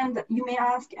one hand, you may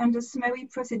ask under summary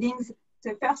proceedings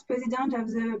the first president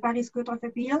of the Paris Court of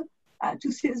Appeal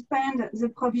to suspend the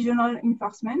provisional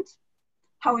enforcement.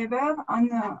 However,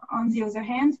 on the other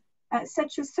hand,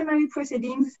 such a summary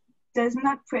proceedings does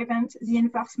not prevent the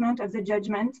enforcement of the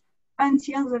judgment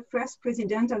until the first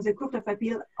president of the Court of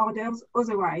Appeal orders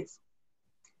otherwise.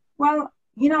 Well,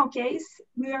 in our case,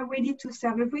 we are ready to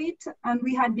celebrate, and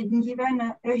we had been given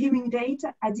a hearing date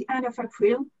at the end of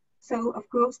April, so of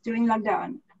course during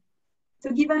lockdown. So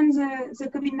given the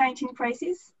COVID-19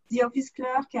 crisis, the office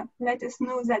clerk let us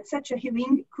know that such a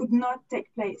hearing could not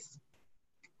take place.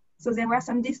 So there were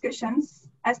some discussions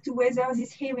as to whether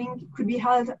this hearing could be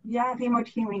held via remote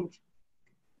hearing.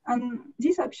 And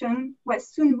this option was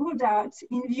soon ruled out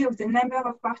in view of the number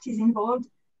of parties involved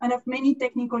and of many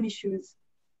technical issues.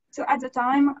 So at the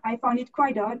time, I found it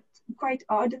quite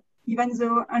odd, even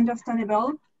though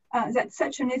understandable, that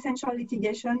such an essential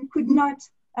litigation could not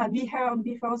be heard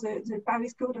before the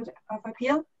Paris Court of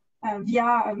Appeal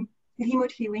via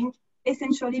remote hearing,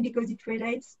 essentially because it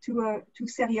relates to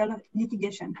serial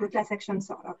litigation, to a class action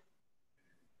sort of.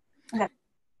 That's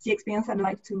the experience I'd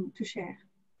like to share.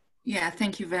 Yeah,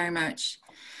 thank you very much.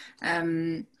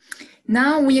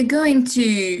 Now we are going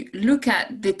to look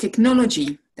at the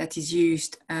technology that is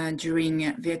used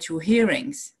during virtual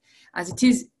hearings, as it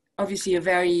is obviously a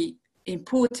very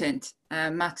important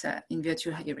matter in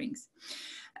virtual hearings.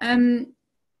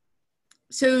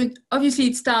 So obviously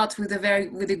it starts with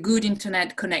a good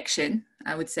internet connection.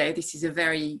 I would say this is the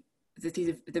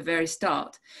very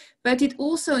start, but it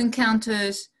also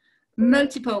encounters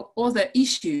multiple other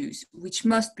issues which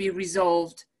must be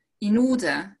resolved in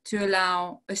order to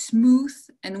allow a smooth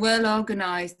and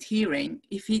well-organized hearing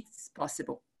if it's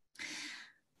possible.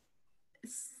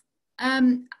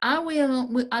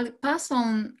 I'll pass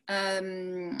on,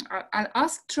 I'll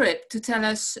ask Trip to tell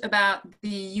us about the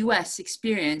US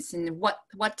experience and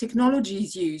what technology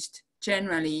is used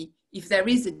generally, if there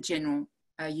is a general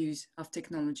use of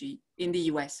technology in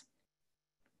the US.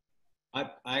 I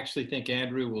actually think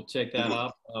Andrew will take that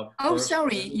up. Oh, first.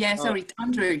 Sorry. Yeah, sorry,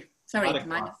 Andrew. Sorry.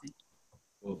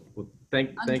 Well,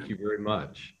 thank you very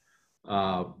much.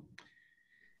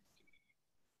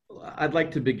 I'd like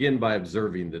to begin by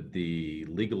observing that the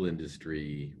legal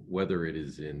industry, whether it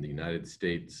is in the United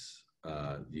States,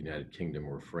 the United Kingdom,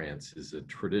 or France, is a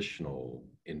traditional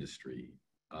industry.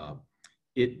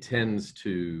 It tends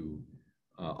to,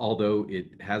 although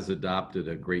it has adopted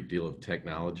a great deal of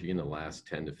technology in the last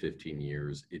 10 to 15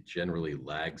 years, it generally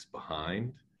lags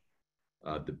behind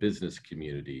the business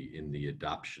community in the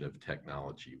adoption of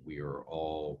technology. We are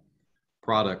all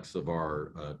products of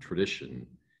our tradition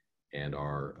and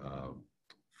are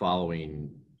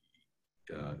following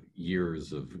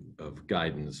years of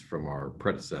guidance from our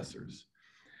predecessors.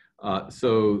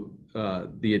 So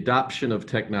the adoption of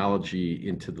technology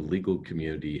into the legal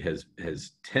community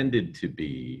has tended to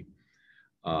be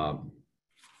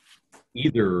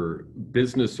either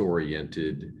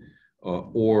business-oriented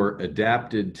or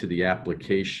adapted to the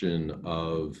application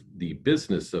of the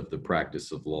business of the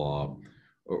practice of law,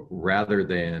 rather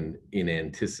than in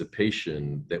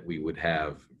anticipation that we would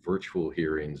have virtual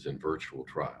hearings and virtual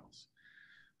trials.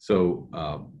 So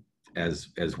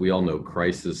as we all know,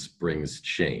 crisis brings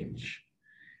change.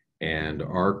 And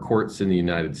our courts in the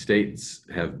United States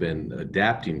have been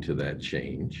adapting to that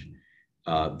change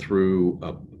through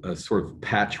a sort of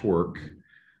patchwork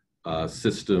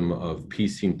system of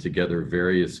piecing together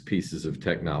various pieces of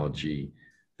technology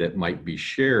that might be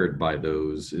shared by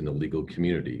those in the legal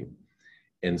community.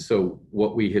 And so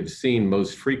what we have seen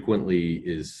most frequently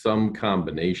is some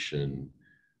combination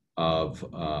of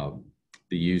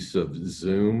the use of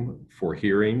Zoom for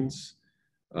hearings,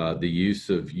 the use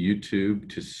of YouTube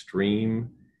to stream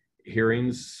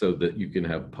hearings so that you can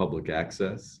have public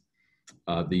access,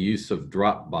 the use of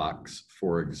Dropbox,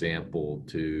 for example,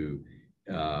 to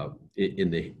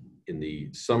in the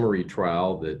summary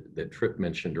trial that Tripp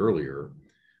mentioned earlier,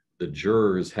 the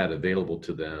jurors had available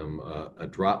to them a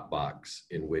Dropbox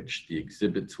in which the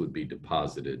exhibits would be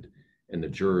deposited, and the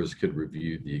jurors could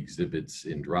review the exhibits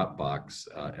in Dropbox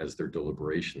as their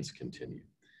deliberations continued.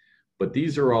 But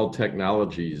these are all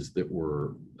technologies that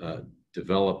were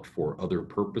developed for other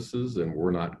purposes and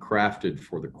were not crafted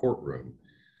for the courtroom.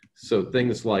 So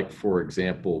things like, for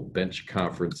example, bench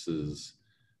conferences,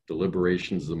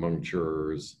 deliberations among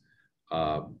jurors,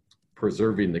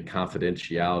 preserving the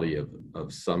confidentiality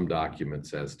of some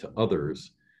documents as to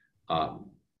others,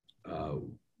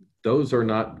 those are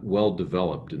not well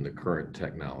developed in the current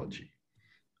technology.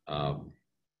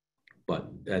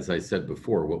 But as I said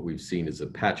before, what we've seen is a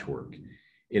patchwork.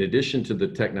 In addition to the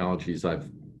technologies I've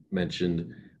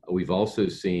mentioned, we've also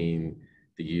seen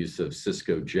the use of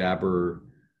Cisco Jabber,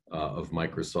 of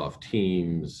Microsoft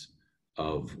Teams,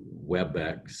 of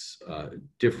WebEx,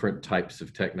 different types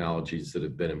of technologies that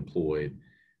have been employed.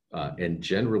 And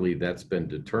generally that's been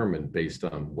determined based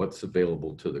on what's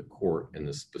available to the court and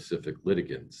the specific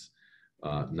litigants.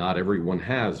 Not everyone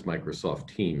has Microsoft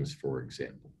Teams, for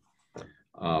example.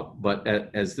 But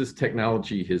as this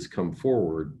technology has come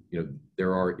forward,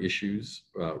 there are issues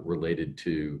related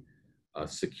to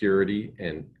security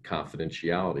and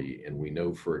confidentiality. And we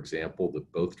know, for example,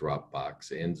 that both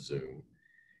Dropbox and Zoom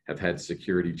have had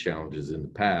security challenges in the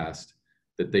past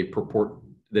that they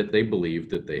believe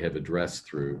that they have addressed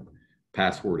through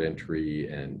password entry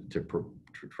and to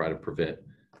try to prevent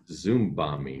Zoom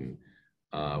bombing,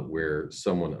 where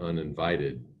someone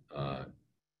uninvited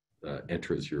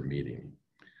enters your meeting.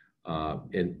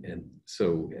 And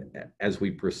so as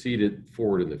we proceed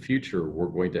forward in the future, we're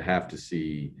going to have to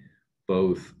see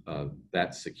both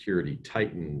that security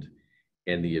tightened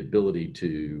and the ability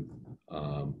to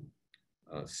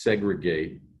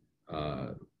segregate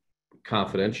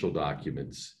confidential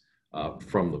documents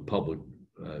from the public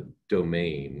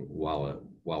domain while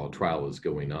a trial is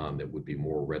going on that would be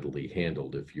more readily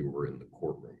handled if you were in the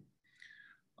courtroom.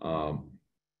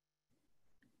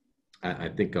 I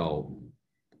think I'll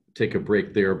take a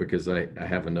break there because I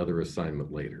have another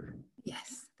assignment later.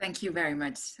 Yes, thank you very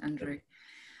much, Andrew.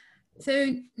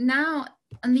 So now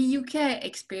on the UK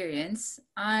experience,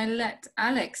 I let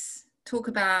Alex talk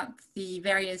about the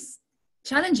various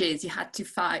challenges you had to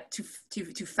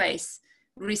face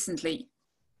recently.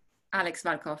 Alex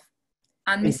Valkov,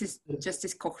 and Mrs.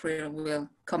 Justice Cockrell will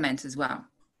comment as well.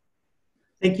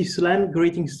 Thank you, Solenn.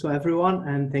 Greetings to everyone,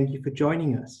 and thank you for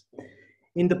joining us.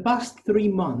 In the past 3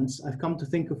 months, I've come to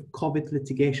think of COVID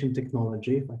litigation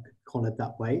technology, if I could call it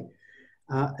that way,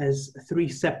 as 3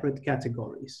 separate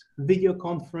categories: video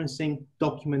conferencing,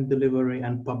 document delivery,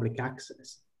 and public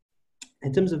access.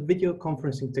 In terms of video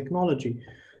conferencing technology,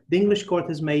 the English court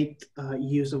has made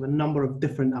use of a number of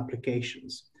different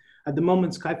applications. At the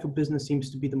moment, Skype for Business seems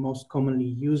to be the most commonly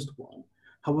used one.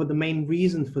 However, the main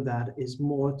reason for that is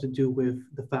more to do with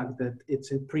the fact that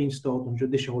it's pre-installed on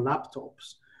judicial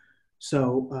laptops. So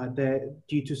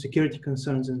due to security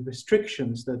concerns and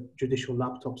restrictions that judicial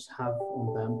laptops have on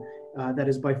them, that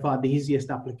is by far the easiest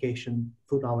application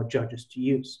for our judges to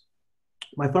use.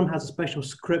 My firm has a special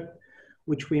script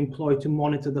which we employ to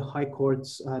monitor the High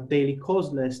Court's daily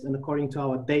cause list, and according to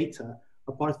our data,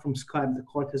 apart from Skype, the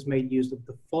court has made use of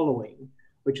the following,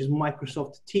 which is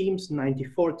Microsoft Teams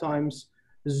 94 times,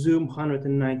 Zoom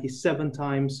 197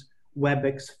 times,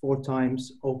 WebEx 4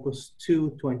 times, Opus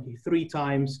 2 23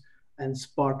 times, and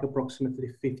Spark approximately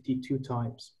 52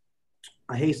 times.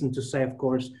 I hasten to say, of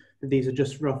course, that these are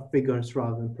just rough figures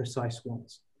rather than precise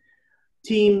ones.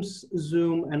 Teams,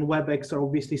 Zoom, and WebEx are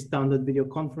obviously standard video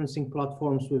conferencing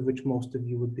platforms with which most of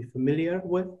you would be familiar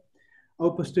with.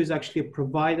 Opus 2 is actually a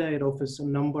provider. It offers a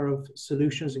number of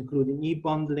solutions, including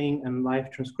e-bundling and live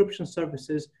transcription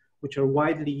services, which are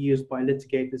widely used by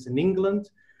litigators in England.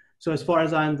 So as far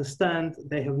as I understand,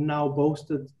 they have now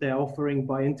boosted their offering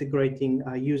by integrating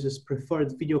users'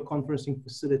 preferred video conferencing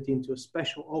facility into a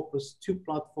special Opus 2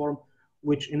 platform,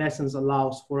 which in essence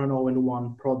allows for an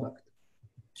all-in-one product.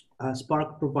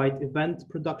 Spark provide event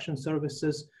production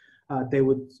services. They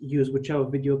would use whichever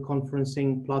video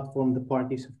conferencing platform the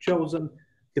parties have chosen,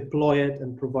 deploy it,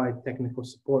 and provide technical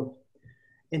support.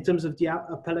 In terms of the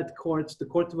appellate courts, the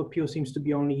Court of Appeal seems to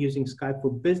be only using Skype for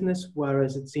Business,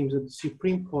 whereas it seems that the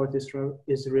Supreme Court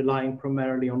is relying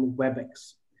primarily on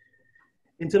WebEx.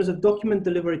 In terms of document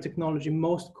delivery technology,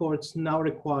 most courts now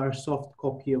require a soft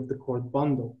copy of the court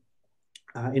bundle.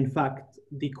 In fact,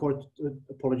 the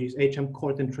HM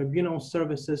Court and Tribunal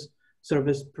Service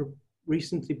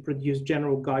recently produced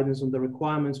general guidance on the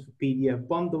requirements for PDF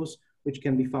bundles, which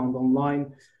can be found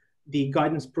online. The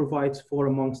guidance provides for,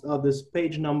 amongst others,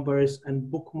 page numbers and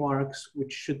bookmarks,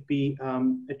 which should be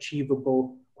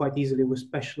achievable quite easily with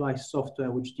specialized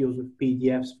software which deals with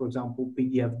PDFs. For example,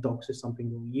 PDF Docs is something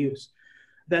we'll use.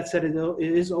 That said, it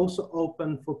is also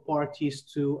open for parties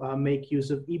to make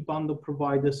use of e-bundle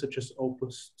providers such as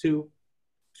Opus 2.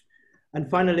 And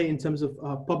finally, in terms of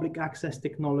public access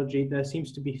technology, there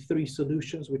seems to be 3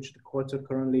 solutions which the courts are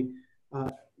currently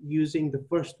using. The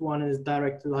first one is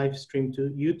direct live stream to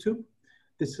YouTube.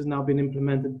 This has now been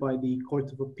implemented by the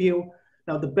Court of Appeal.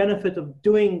 Now, the benefit of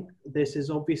doing this is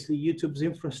obviously YouTube's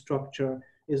infrastructure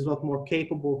is a lot more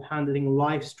capable of handling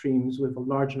live streams with a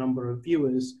large number of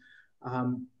viewers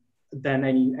than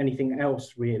anything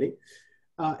else, really.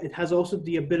 It has also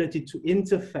the ability to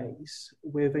interface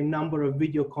with a number of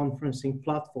video conferencing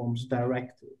platforms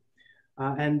directly.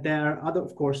 And there are other,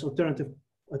 of course, alternatives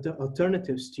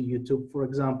to YouTube, for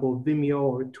example, Vimeo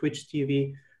or Twitch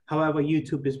TV. However,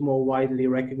 YouTube is more widely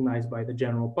recognized by the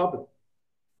general public.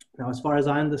 Now, as far as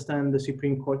I understand, the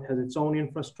Supreme Court has its own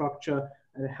infrastructure,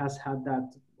 and it has had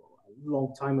that a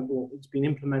long time ago. It's been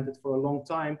implemented for a long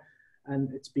time,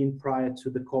 and it's been prior to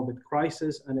the COVID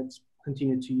crisis, and it's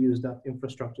continued to use that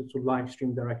infrastructure to live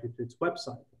stream directly to its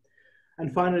website.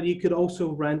 And finally, you could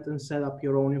also rent and set up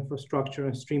your own infrastructure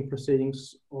and stream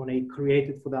proceedings on a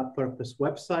created for that purpose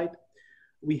website.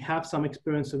 We have some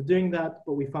experience of doing that,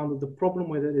 but we found that the problem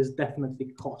with it is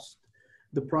definitely cost.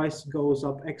 The price goes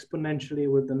up exponentially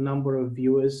with the number of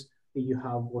viewers that you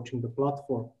have watching the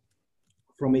platform.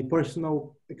 From a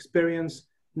personal experience,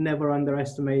 never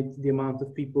underestimate the amount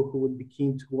of people who would be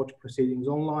keen to watch proceedings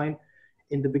online.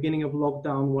 In the beginning of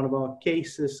lockdown, one of our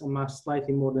cases amassed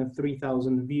slightly more than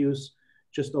 3,000 views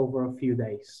just over a few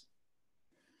days.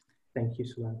 Thank you,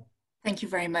 Solenn. Thank you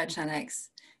very much, Alex.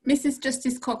 Mrs.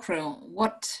 Justice Cockrell,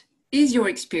 what is your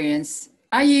experience?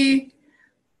 Are you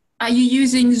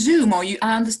using Zoom, or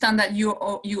I understand that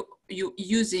you're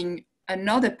using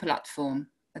another platform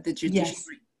at the judiciary?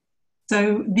 Yes.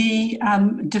 So the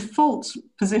default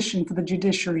position for the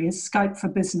judiciary is Skype for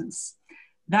Business.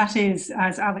 That is,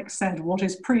 as Alex said, what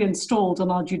is pre-installed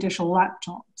on our judicial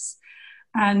laptops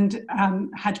and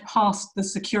had passed the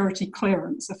security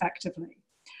clearance effectively.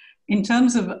 In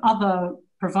terms of other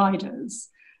providers,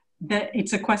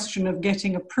 it's a question of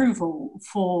getting approval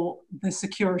for the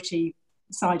security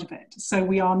side of it. So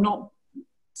we are not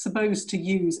supposed to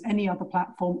use any other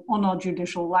platform on our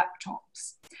judicial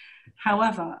laptops.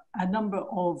 However, a number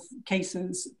of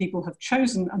cases, people have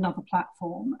chosen another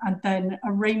platform, and then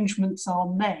arrangements are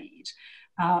made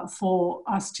for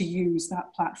us to use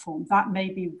that platform. That may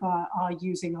be via our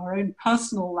using our own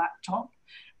personal laptop.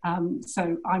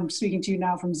 So I'm speaking to you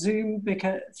now from Zoom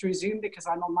through Zoom because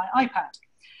I'm on my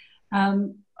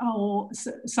iPad. Or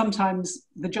sometimes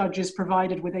the judge is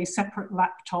provided with a separate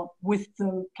laptop with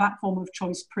the platform of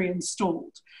choice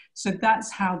pre-installed. So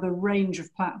that's how the range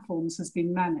of platforms has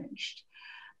been managed.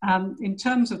 In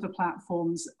terms of the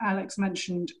platforms, Alex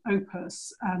mentioned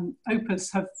Opus.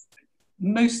 Opus have,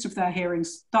 most of their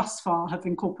hearings thus far have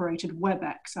incorporated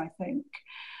WebEx, I think.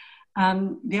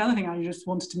 The other thing I just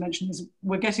wanted to mention is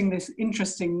we're getting this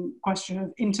interesting question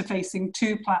of interfacing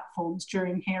 2 platforms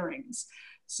during hearings.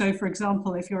 So for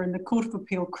example, if you're in the Court of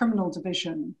Appeal Criminal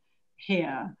Division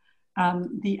here,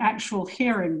 the actual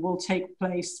hearing will take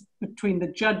place between the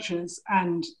judges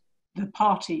and the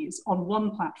parties on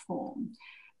one platform.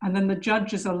 And then the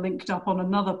judges are linked up on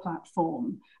another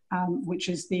platform, which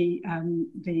is the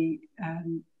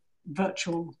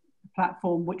virtual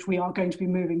platform, which we are going to be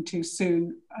moving to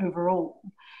soon overall.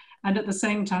 And at the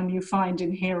same time, you find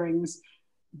in hearings,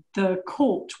 the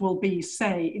court will be,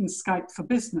 say, in Skype for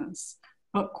Business,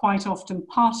 but quite often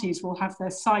parties will have their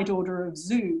side order of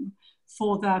Zoom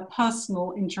for their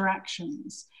personal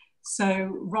interactions. So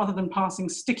rather than passing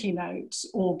sticky notes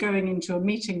or going into a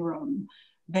meeting room,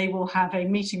 they will have a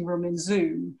meeting room in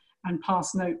Zoom and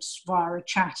pass notes via a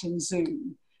chat in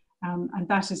Zoom. And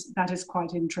that is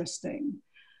quite interesting.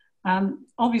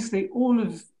 Obviously,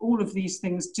 all of these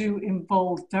things do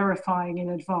involve verifying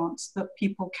in advance that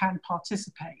people can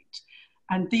participate.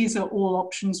 And these are all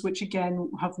options which, again,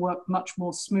 have worked much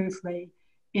more smoothly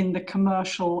in the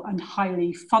commercial and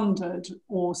highly funded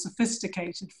or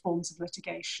sophisticated forms of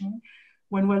litigation.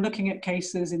 When we're looking at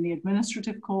cases in the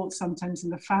administrative court, sometimes in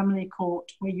the family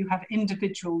court, where you have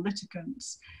individual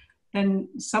litigants, then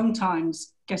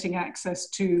sometimes getting access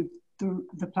to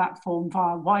the platform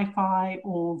via Wi-Fi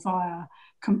or via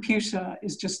computer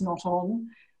is just not on.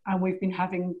 And we've been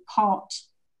having part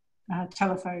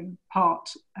telephone, part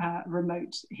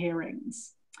remote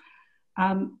hearings.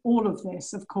 All of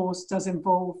this, of course, does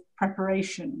involve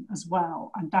preparation as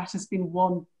well. And that has been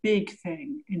one big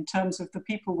thing in terms of the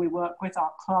people we work with,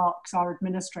 our clerks, our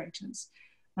administrators,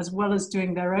 as well as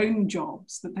doing their own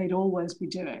jobs that they'd always be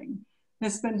doing.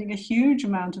 They're spending a huge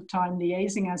amount of time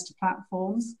liaising as to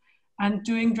platforms and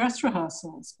doing dress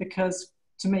rehearsals, because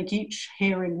to make each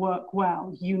hearing work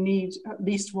well, you need at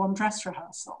least one dress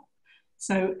rehearsal.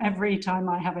 So every time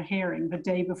I have a hearing, the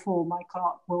day before, my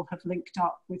clerk will have linked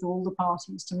up with all the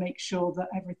parties to make sure that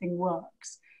everything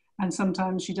works. And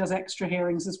sometimes she does extra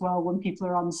hearings as well when people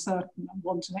are uncertain and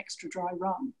want an extra dry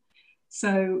run.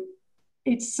 So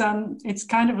it's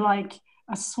kind of like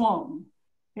a swan.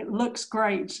 It looks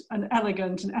great and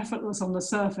elegant and effortless on the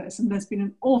surface, and there's been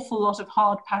an awful lot of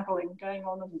hard paddling going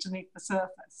on underneath the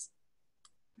surface.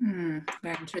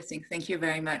 Very interesting. Thank you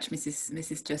very much,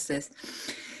 Mrs. Justice.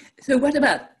 So what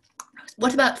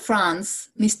about France?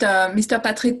 Mr.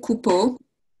 Patrick Coupeau,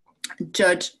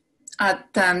 judge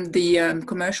at the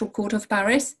Commercial Court of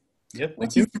Paris. Yep.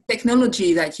 What is the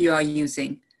technology that you are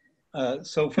using?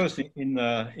 So first, in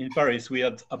Paris, we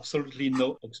had absolutely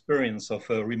no experience of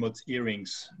remote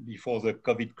hearings before the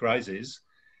COVID crisis,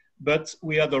 but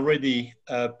we had already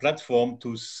a platform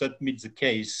to submit the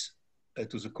case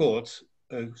to the court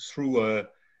through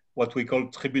what we call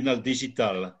Tribunal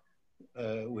Digital,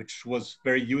 which was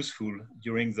very useful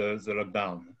during the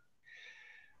lockdown.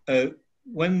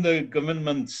 When the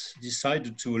government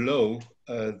decided to allow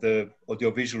the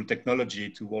audiovisual technology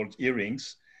to hold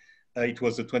hearings, it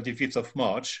was the 25th of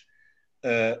March,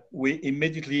 we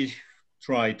immediately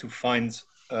tried to find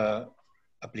an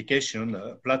application,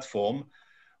 a platform,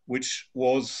 which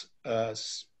was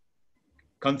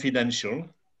confidential,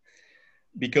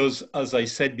 because as I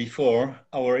said before,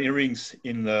 our hearings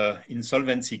in the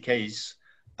insolvency case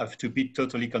have to be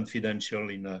totally confidential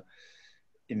in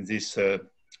this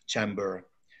chamber.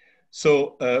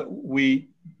 So we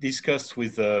discussed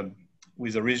with the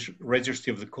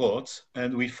registry of the court,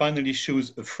 and we finally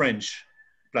chose a French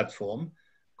platform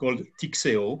called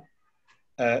BIICL,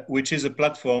 which is a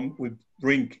platform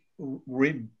which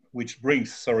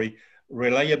brings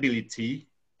reliability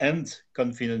and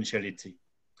confidentiality.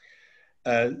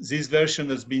 This version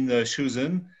has been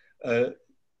chosen.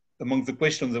 Among the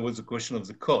questions, there was a question of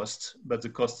the cost, but the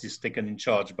cost is taken in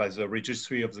charge by the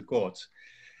registry of the court.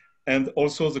 And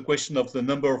also the question of the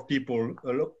number of people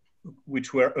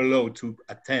which were allowed to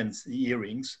attend the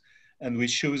hearings. And we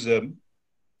choose the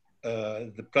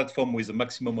platform with a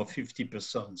maximum of 50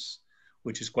 persons,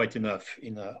 which is quite enough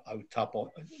in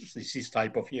this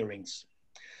type of hearings.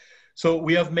 So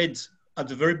we have made, at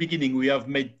the very beginning, we have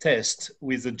made tests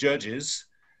with the judges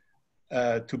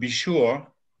to be sure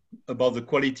about the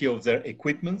quality of their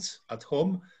equipment at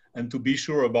home and to be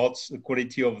sure about the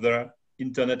quality of their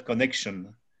internet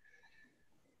connection.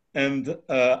 And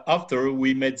after,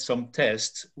 we made some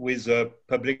tests with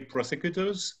public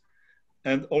prosecutors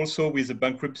and also with the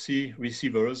bankruptcy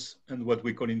receivers and what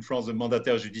we call in France the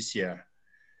mandataire judiciaire.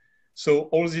 So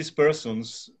all these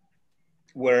persons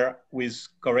were with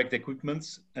correct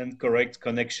equipment and correct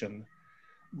connection.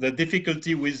 The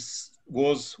difficulty was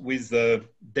with the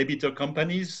debitor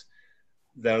companies,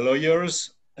 their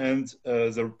lawyers, and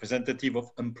the representative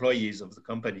of employees of the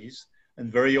companies.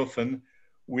 And very often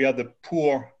we had a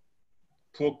poor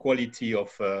quality of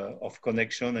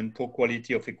connection and poor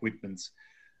quality of equipment.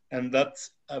 And that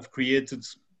have created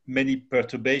many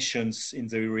perturbations in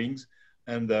the hearings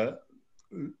and a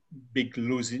big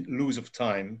lose of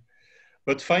time.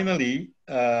 But finally,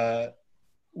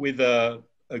 with a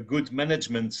good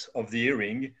management of the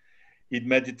hearing, it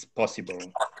made it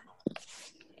possible.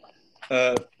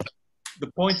 The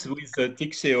point with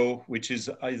TICSEO, which is,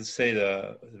 I say,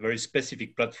 a very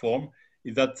specific platform,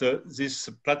 is that this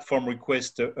platform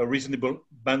requests a reasonable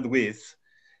bandwidth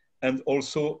and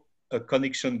also a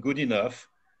connection good enough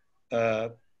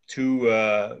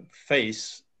to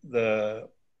face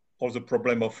all the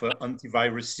problem of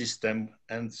antivirus system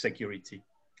and security.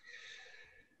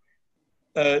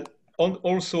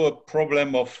 Also, a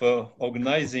problem of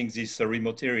organizing these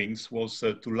remote hearings was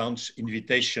to launch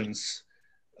invitations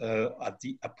at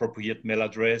the appropriate mail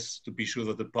address to be sure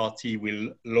that the party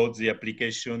will load the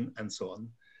application and so on.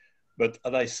 But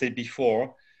as I said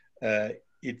before,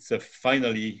 it's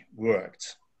finally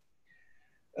worked.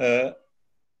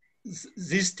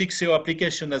 This TICSEO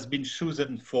application has been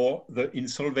chosen for the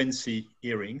insolvency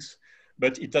hearings,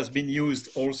 but it has been used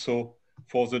also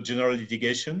for the general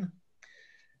litigation.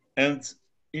 And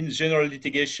in general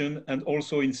litigation and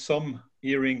also in some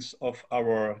hearings of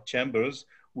our chambers,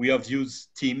 we have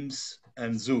used Teams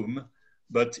and Zoom,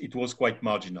 but it was quite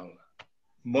marginal.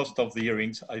 Most of the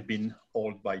hearings have been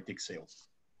held by TICSEO.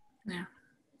 Yeah,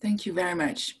 thank you very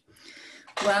much.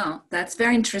 Well, that's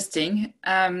very interesting.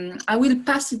 I will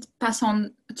pass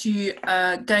on to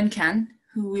Duncan,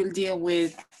 who will deal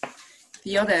with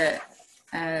the other.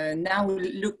 Now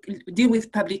we'll deal with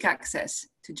public access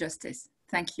to justice.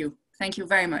 Thank you. Thank you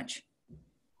very much.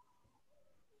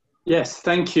 Yes,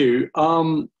 thank you.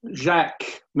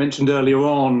 Jacques mentioned earlier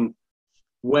on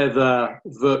whether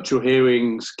virtual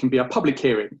hearings can be a public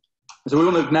hearing. So we're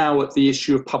on now at the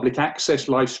issue of public access,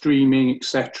 live streaming,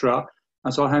 etc.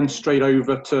 And so I'll hand straight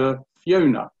over to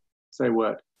Fiona. Say a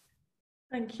word.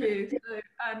 Thank you. So,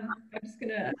 I'm just going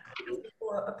to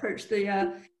approach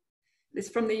this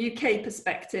from the UK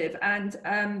perspective. And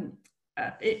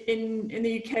in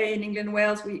the UK, in England and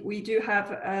Wales, we do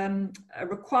have a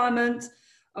requirement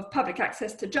of public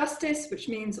access to justice, which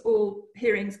means all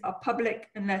hearings are public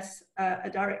unless a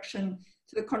direction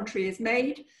to the contrary is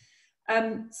made.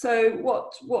 So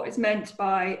what is meant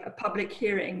by a public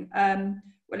hearing?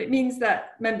 Well, it means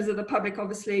that members of the public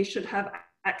obviously should have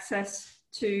access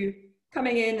to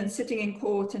coming in and sitting in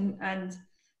court and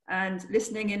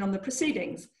listening in on the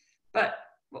proceedings. But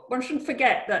one shouldn't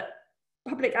forget that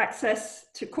public access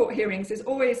to court hearings is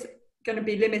always going to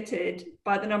be limited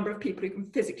by the number of people who can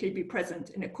physically be present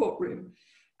in a courtroom.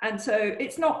 And so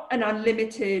it's not an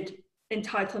unlimited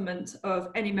entitlement of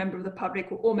any member of the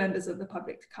public or all members of the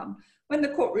public to come. When the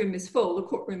courtroom is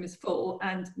full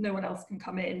and no one else can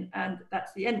come in, and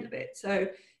that's the end of it. So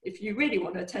if you really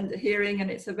want to attend a hearing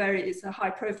and it's a high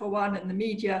profile one and the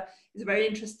media is very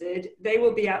interested, they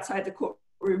will be outside the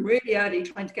courtroom really early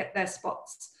trying to get their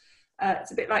spots.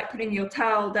 It's a bit like putting your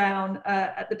towel down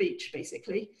at the beach,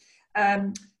 basically.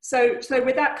 So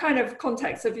with that kind of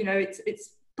context of, it's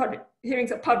public,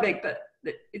 hearings are public, but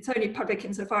it's only public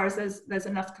insofar as there's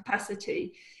enough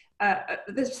capacity.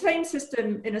 The same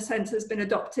system, in a sense, has been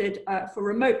adopted for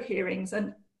remote hearings.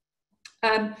 And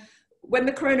when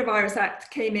the Coronavirus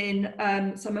Act came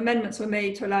in, some amendments were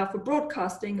made to allow for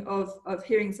broadcasting of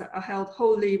hearings that are held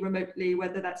wholly remotely,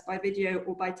 whether that's by video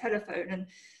or by telephone.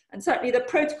 And certainly the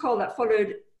protocol that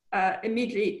followed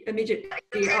immediately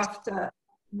after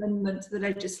amendment to the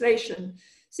legislation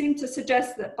seemed to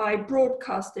suggest that by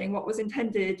broadcasting, what was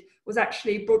intended was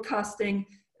actually broadcasting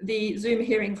the Zoom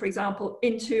hearing, for example,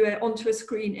 onto a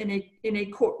screen in a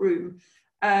courtroom.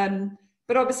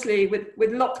 But obviously with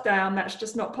lockdown, that's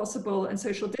just not possible, and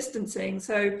social distancing.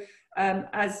 So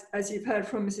as you've heard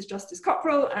from Mrs. Justice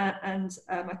Cockrell and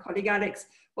my colleague Alex,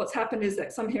 what's happened is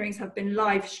that some hearings have been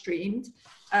live streamed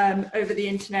over the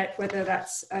internet, whether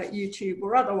that's YouTube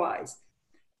or otherwise.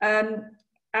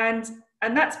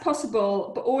 And that's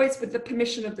possible, but always with the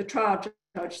permission of the trial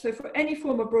judge. So for any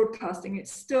form of broadcasting,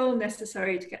 it's still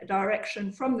necessary to get a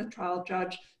direction from the trial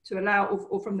judge to allow,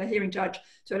 or from the hearing judge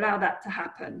to allow that to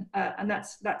happen. And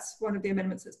that's one of the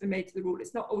amendments that's been made to the rule.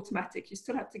 It's not automatic, you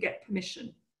still have to get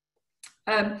permission.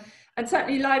 And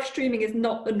certainly live streaming is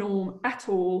not the norm at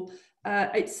all.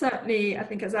 It's certainly, I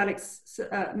think as Alex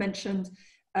mentioned,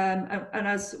 and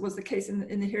as was the case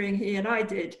in the hearing he and I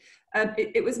did,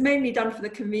 it was mainly done for the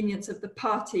convenience of the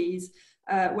parties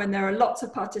when there are lots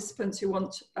of participants who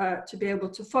want to be able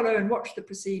to follow and watch the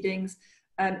proceedings.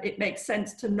 It makes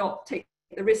sense to not take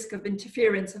the risk of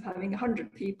interference of having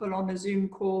 100 people on a Zoom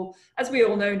call. As we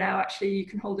all know now, actually, you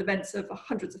can hold events of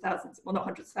hundreds of thousands, well, not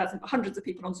hundreds of thousands, but hundreds of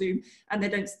people on Zoom, and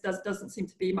there doesn't seem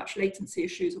to be much latency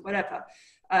issues or whatever.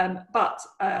 But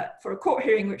for a court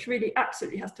hearing, which really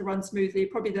absolutely has to run smoothly,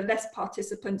 probably the less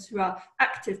participants who are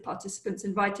active participants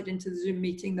invited into the Zoom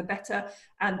meeting, the better.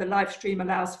 And the live stream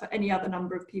allows for any other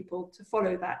number of people to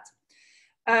follow that.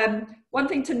 One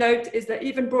thing to note is that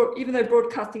even though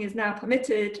broadcasting is now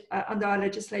permitted under our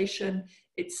legislation,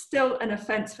 it's still an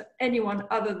offence for anyone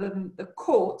other than the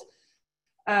court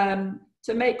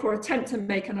to make or attempt to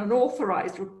make an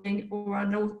unauthorised recording or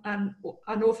an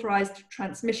unauthorised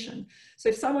transmission. So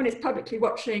if someone is publicly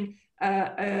watching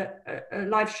a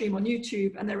live stream on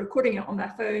YouTube and they're recording it on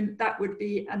their phone, that would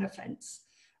be an offence.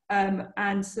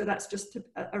 And so that's just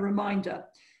a reminder.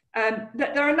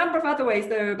 There are a number of other ways,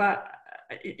 though,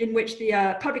 in which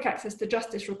the public access to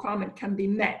justice requirement can be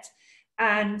met.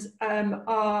 And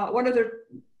one of the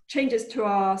changes to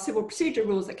our civil procedure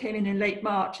rules that came in late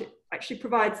March, it actually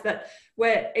provides that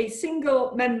where a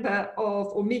single member of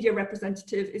or media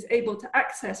representative is able to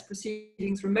access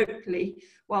proceedings remotely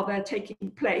while they're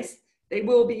taking place, they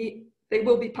will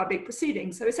be public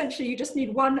proceedings. So essentially you just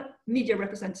need one media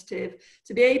representative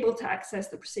to be able to access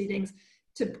the proceedings,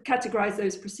 to categorize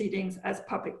those proceedings as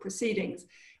public proceedings.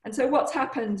 And so what's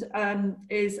happened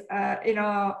is on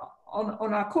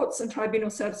our Courts and Tribunal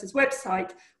Services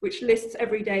website, which lists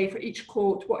every day for each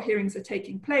court what hearings are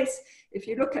taking place. If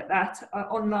you look at that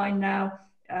online now,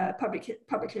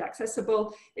 publicly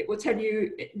accessible, it will tell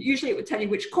you, usually it would tell you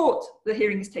which court the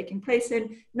hearing is taking place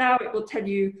in. Now it will tell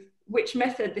you which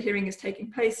method the hearing is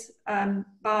taking place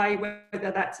by,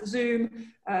 whether that's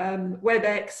Zoom,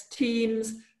 WebEx,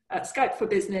 Teams, Skype for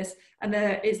Business, and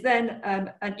there is then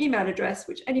an email address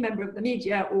which any member of the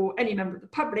media or any member of the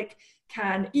public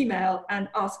can email and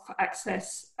ask for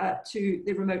access to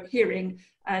the remote hearing.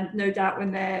 And no doubt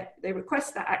when they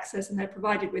request that access and they're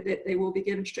provided with it, they will be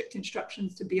given strict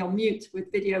instructions to be on mute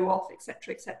with video off,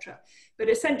 etc., etc. But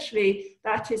essentially,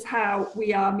 that is how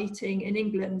we are meeting in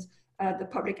England the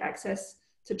public access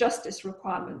to justice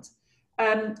requirement.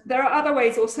 There are other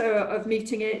ways also of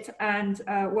meeting it, and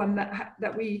one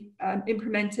that we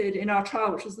implemented in our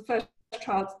trial, which was the first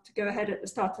trial to go ahead at the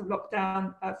start of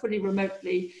lockdown fully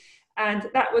remotely. And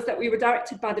that was that we were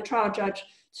directed by the trial judge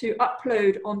to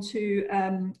upload onto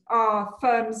our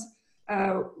firm's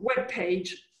webpage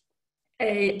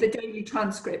the daily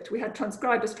transcript. We had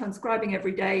transcribers transcribing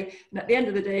every day, and at the end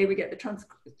of the day we get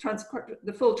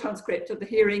the full transcript of the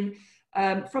hearing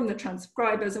from the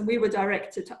transcribers, and we were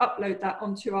directed to upload that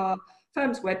onto our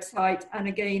firm's website. And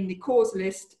again, the cause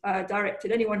list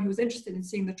directed anyone who was interested in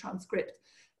seeing the transcript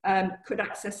could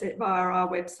access it via our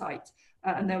website,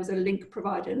 and there was a link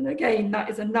provided. And again, that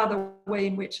is another way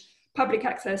in which public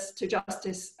access to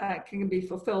justice can be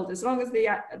fulfilled, as long as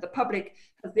the public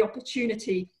has the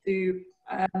opportunity to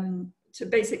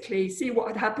basically see what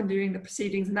had happened during the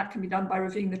proceedings, and that can be done by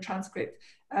reviewing the transcript.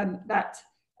 That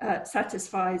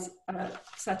satisfies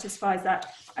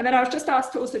that. And then I was just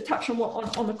asked to also touch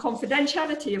on the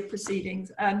confidentiality of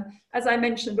proceedings. As I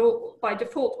mentioned, by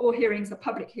default, all hearings are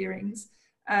public hearings.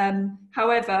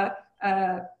 However,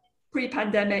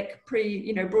 pre-pandemic,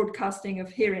 broadcasting of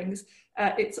hearings,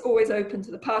 it's always open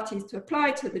to the parties to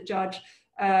apply to the judge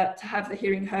to have the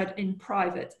hearing heard in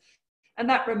private. And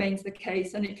that remains the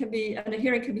case, and a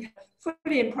hearing can be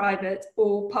fully in private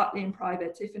or partly in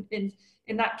private. If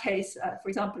in that case, for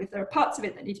example, if there are parts of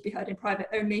it that need to be heard in private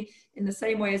only, in the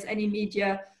same way as any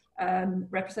media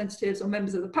representatives or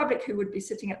members of the public who would be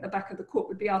sitting at the back of the court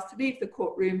would be asked to leave the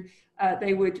courtroom,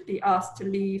 they would be asked to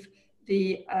leave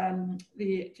the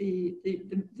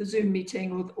Zoom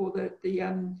meeting or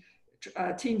the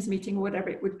Teams meeting or whatever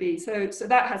it would be. So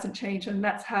that hasn't changed, and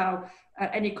that's how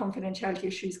any confidentiality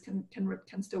issues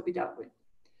can still be dealt with.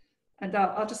 And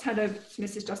I'll just hand over to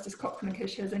Mrs. Justice Cochrane in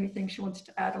case she has anything she wanted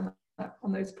to add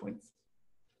on those points.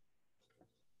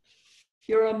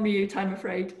 You're on mute, I'm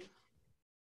afraid.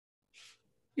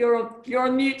 You're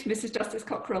on mute, Mrs. Justice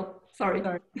Cockrell. Sorry.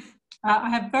 I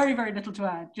have very, very little to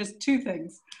add, just two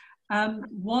things.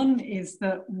 One is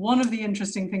that one of the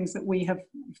interesting things that we have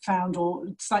found, or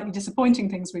slightly disappointing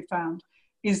things we've found,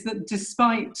 is that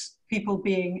despite people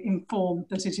being informed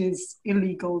that it is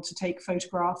illegal to take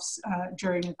photographs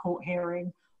during a court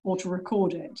hearing or to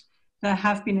record it, there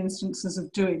have been instances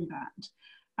of doing that.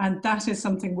 And that is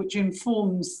something which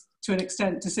informs, to an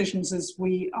extent, decisions as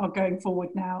we are going forward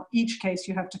now. Each case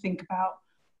you have to think about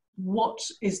what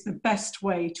is the best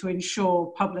way to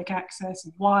ensure public access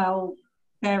while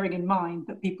bearing in mind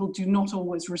that people do not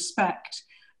always respect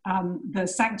the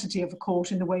sanctity of a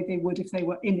court in the way they would if they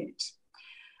were in it.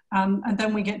 And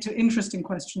then we get to interesting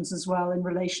questions as well in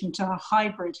relation to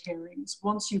hybrid hearings.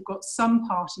 Once you've got some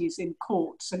parties in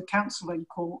court, so counsel in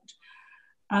court,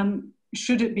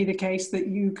 should it be the case that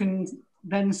you can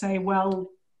then say, well,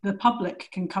 the public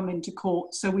can come into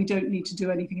court, so we don't need to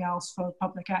do anything else for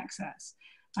public access?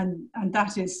 And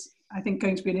that is, I think,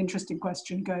 going to be an interesting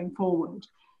question going forward.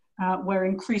 We're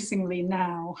increasingly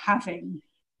now having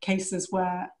cases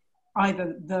where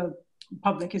either the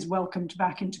public is welcomed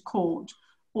back into court,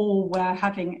 or we're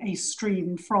having a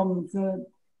stream from the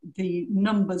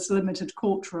numbers limited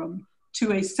courtroom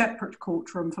to a separate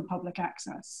courtroom for public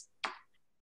access.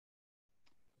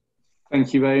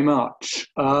 Thank you very much.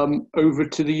 Over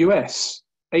to the US.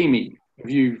 Amy,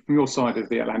 view from your side of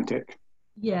the Atlantic.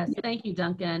 Yes, thank you,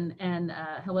 Duncan, and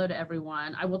hello to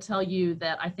everyone. I will tell you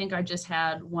that I think I just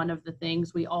had one of the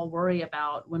things we all worry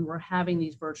about when we're having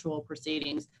these virtual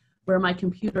proceedings, where my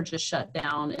computer just shut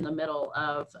down in the middle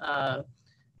of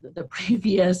the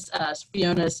previous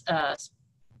Fiona's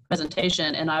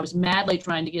presentation, and I was madly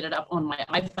trying to get it up on my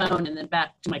iPhone and then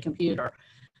back to my computer.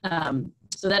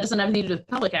 So that doesn't have anything to do with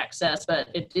public access, but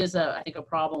it is, I think, a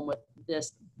problem with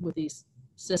these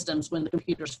systems when the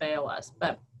computers fail us.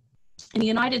 But in the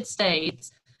United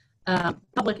States,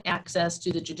 public access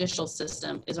to the judicial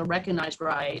system is a recognized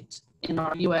right in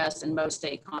our US and most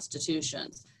state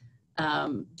constitutions.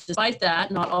 Despite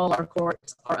that, not all our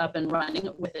courts are up and running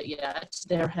with it yet.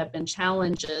 There have been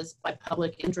challenges by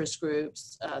public interest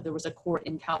groups. There was a court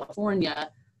in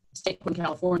California, state court in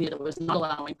California, that was not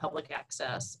allowing public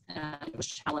access, and it was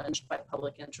challenged by a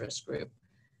public interest group.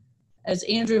 As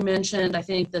Andrew mentioned, I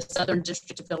think the Southern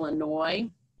District of Illinois,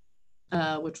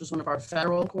 which was one of our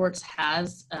federal courts,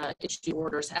 has issued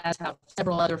orders, as have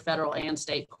several other federal and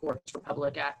state courts for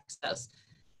public access.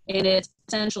 And it's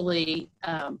essentially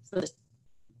for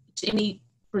any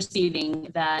proceeding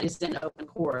that is in open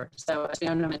court. So as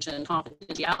Fiona mentioned,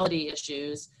 confidentiality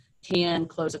issues can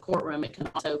close a courtroom. It can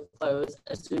also close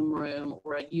a Zoom room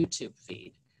or a YouTube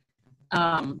feed.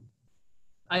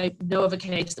 I know of a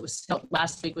case that was held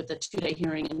last week with a 2-day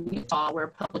hearing in Utah where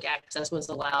public access was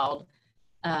allowed,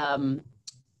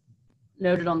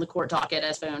 noted on the court docket,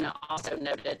 as Fiona also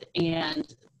noted,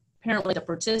 and apparently the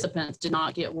participants did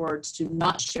not get words to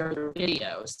not share their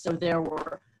videos. So there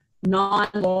were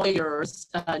non-lawyers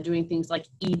doing things like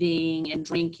eating and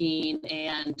drinking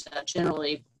and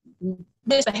generally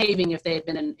misbehaving if they had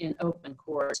been in open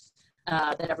court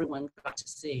that everyone got to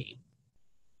see.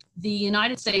 The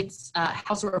United States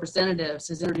House of Representatives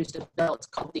has introduced a bill. It's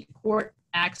called the Court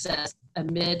Access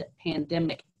Amid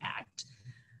Pandemic Act.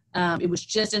 It was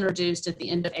just introduced at the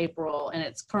end of April, and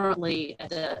it's currently at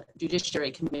the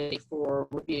Judiciary Committee for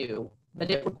review. But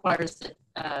it requires that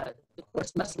the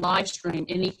courts must live stream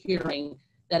any hearing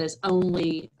that is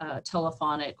only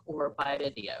telephonic or by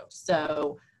video.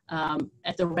 So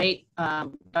at the rate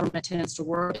government tends to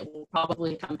work, it will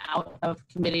probably come out of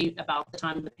committee about the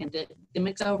time the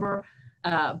pandemic's over,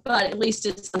 but at least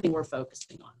it's something we're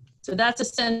focusing on. So that's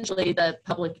essentially the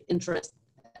public interest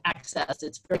access.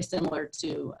 It's very similar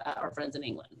to our friends in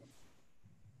England.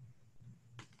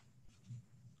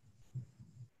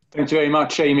 Thank you very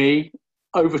much, Amy.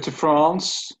 Over to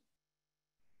France.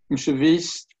 Mr.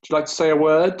 Vice, would you like to say a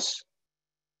word?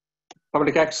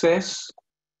 Public access?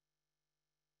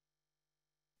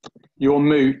 You're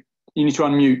mute. You need to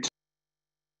unmute.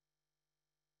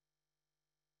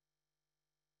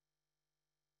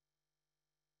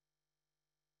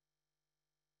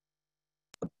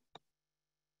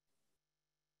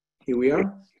 Here we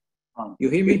are. You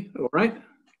hear me? All right.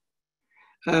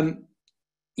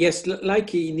 Yes,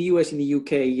 like in the US, in the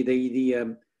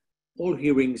UK, all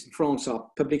hearings in France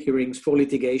are public hearings for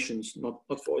litigations, not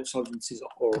for insolvencies,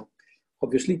 or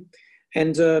obviously.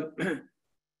 And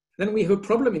then we have a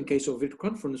problem in case of video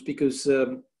conference because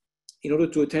in order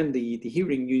to attend the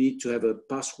hearing, you need to have a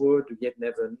password, you get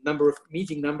a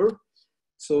meeting number.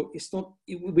 So it's not.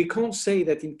 We can't say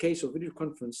that in case of video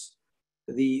conference,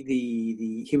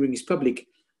 the hearing is public.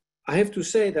 I have to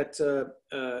say that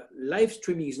live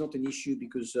streaming is not an issue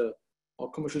because our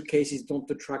commercial cases don't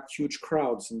attract huge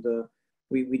crowds, and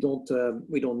we don't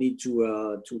need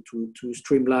to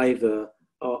stream live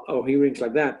our hearings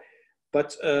like that.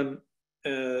 But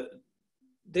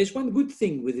there's one good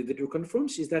thing with the video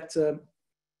conference is that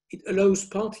it allows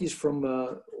parties from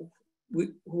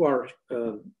who are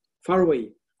far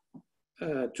away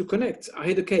to connect. I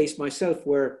had a case myself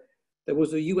where there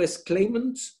was a US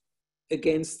claimant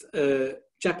against a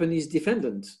Japanese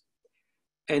defendant.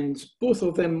 And both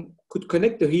of them could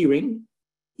connect the hearing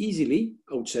easily,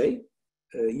 I would say,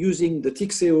 using the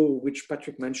TIXEO, which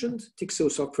Patrick mentioned,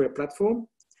 TIXEO software platform.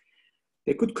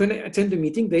 They could attend the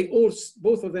meeting.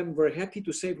 Both of them were happy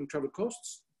to save on travel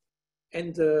costs.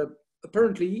 And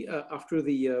apparently, after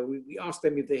we asked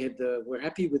them if they were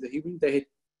happy with the hearing, they had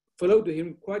followed the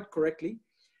hearing quite correctly.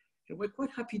 And we're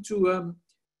quite happy to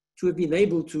have been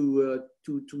able to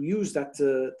use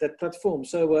that platform.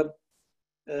 So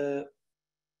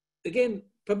again,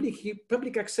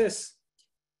 public access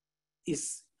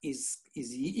is is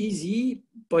easy,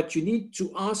 but you need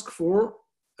to ask for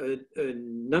a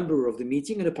number of the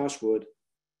meeting and a password.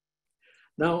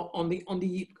 Now, on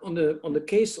the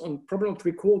case on permanent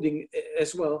recording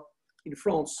as well, in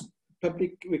France,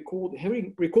 public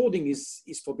recording is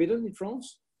forbidden in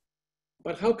France.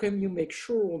 But how can you make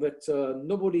sure that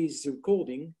nobody is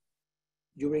recording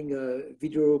during a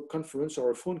video conference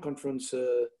or a phone conference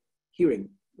hearing?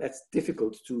 That's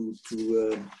difficult to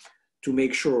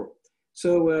make sure.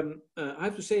 So I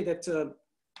have to say that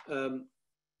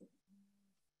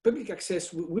public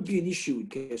access would be an issue in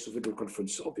case of video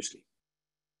conference, obviously.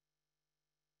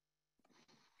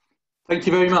 Thank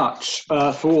you very much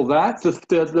for all that.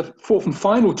 The fourth and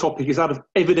final topic is out of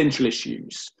evidential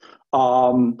issues.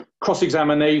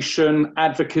 Cross-examination,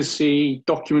 advocacy,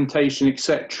 documentation,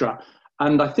 etc.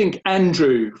 And I think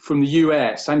Andrew from the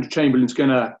US, Andrew Chamberlain, is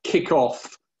going to kick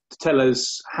off to tell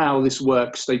us how this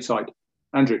works stateside.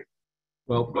 Andrew.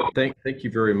 Well, thank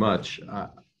you very much.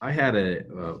 I had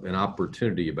an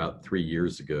opportunity about 3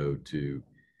 years ago to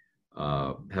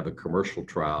have a commercial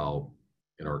trial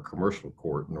in our commercial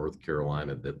court in North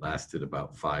Carolina that lasted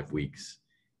about 5 weeks.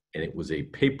 And it was a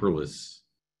paperless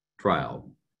trial.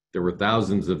 There were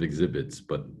thousands of exhibits,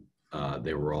 but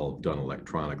they were all done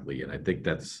electronically. And I think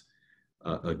that's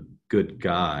a good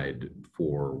guide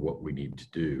for what we need to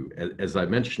do. As I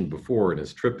mentioned before, and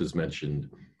as Tripp has mentioned,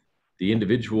 the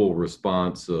individual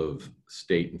response of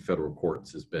state and federal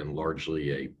courts has been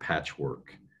largely a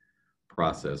patchwork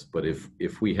process. But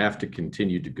if we have to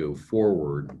continue to go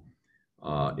forward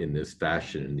in this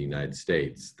fashion in the United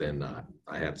States, then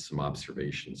I have some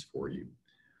observations for you.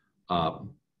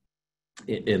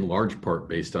 In large part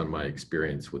based on my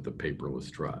experience with the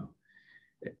paperless trial.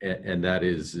 And that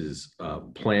is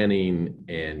planning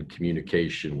and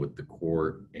communication with the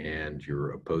court and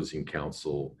your opposing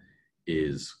counsel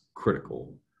is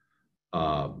critical.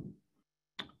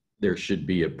 There should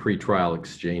be a pretrial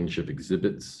exchange of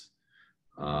exhibits.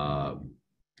 So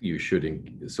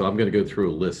I'm going to go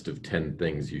through a list of 10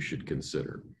 things you should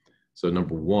consider. So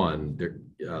number one,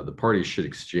 the parties should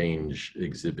exchange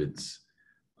exhibits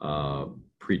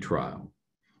pre-trial.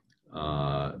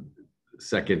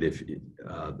 Second, if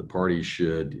the parties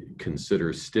should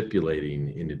consider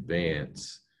stipulating in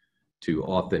advance to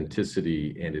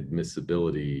authenticity and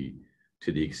admissibility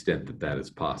to the extent that that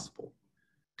is possible.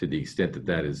 To the extent that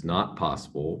that is not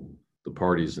possible, the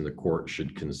parties in the court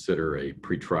should consider a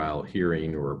pre-trial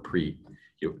hearing or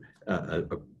a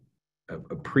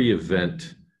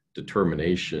pre-event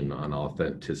determination on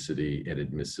authenticity and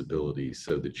admissibility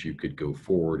so that you could go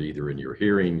forward either in your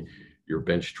hearing, your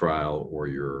bench trial, or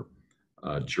your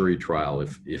jury trial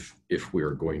if we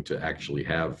are going to actually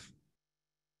have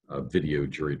video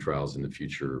jury trials in the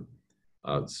future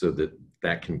so that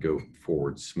that can go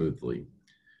forward smoothly.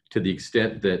 To the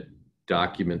extent that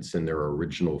documents in their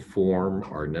original form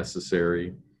are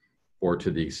necessary, or to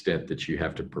the extent that you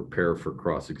have to prepare for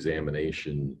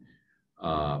cross-examination,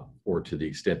 or to the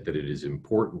extent that it is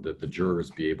important that the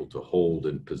jurors be able to hold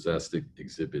and possess the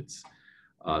exhibits,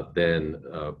 then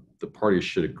the parties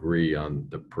should agree on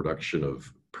the production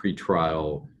of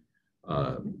pretrial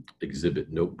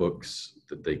exhibit notebooks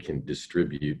that they can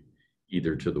distribute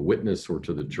either to the witness or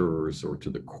to the jurors or to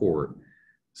the court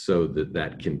so that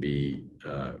that can be,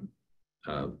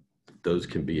 those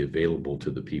can be available to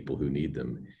the people who need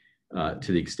them.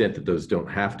 To the extent that those don't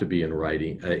have to be in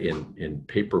writing, in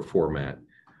paper format,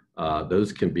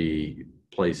 those can be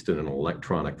placed in an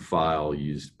electronic file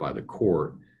used by the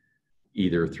court,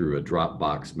 either through a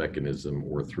Dropbox mechanism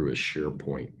or through a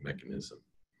SharePoint mechanism.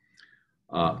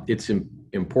 It's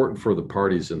important for the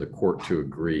parties in the court to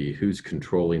agree who's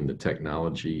controlling the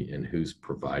technology and who's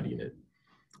providing it.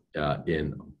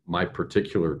 In my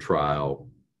particular trial,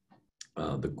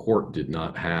 the court did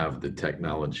not have the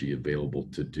technology available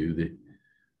to do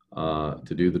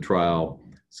the trial,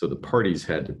 so the parties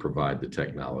had to provide the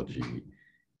technology,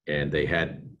 and they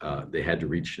had to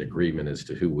reach an agreement as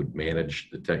to who would manage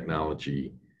the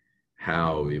technology,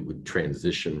 how it would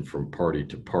transition from party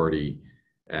to party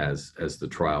as the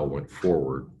trial went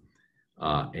forward,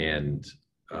 and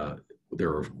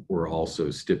there were also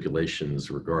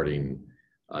stipulations regarding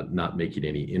not making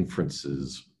any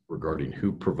inferences regarding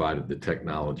who provided the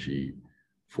technology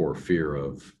for fear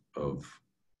of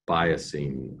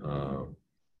biasing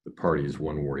the parties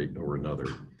one way or another.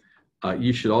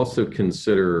 You should also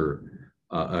consider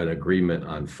an agreement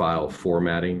on file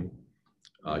formatting.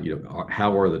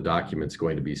 How are the documents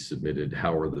going to be submitted?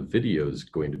 How are the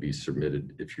videos going to be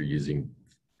submitted if you're using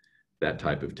that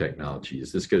type of technology?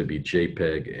 Is this going to be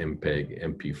JPEG, MPEG,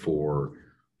 MP4?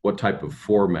 What type of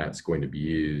format's going to be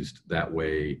used? That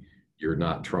way you're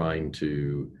not trying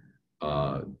to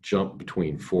jump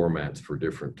between formats for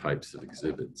different types of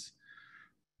exhibits.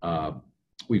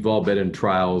 We've all been in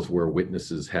trials where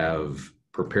witnesses have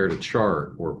prepared a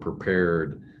chart or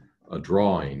prepared a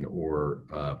drawing or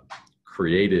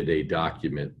created a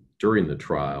document during the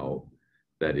trial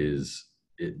that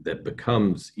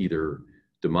becomes either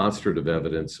demonstrative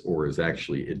evidence or is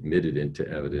actually admitted into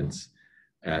evidence.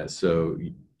 So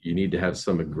you need to have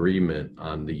some agreement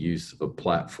on the use of a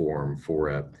platform for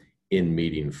a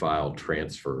in-meeting file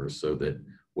transfer so that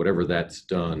whatever that's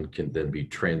done can then be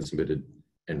transmitted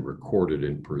and recorded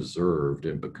and preserved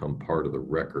and become part of the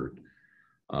record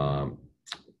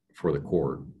for the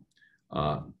court.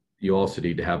 You also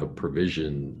need to have a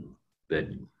provision that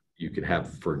you can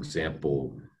have, for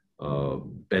example,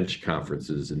 bench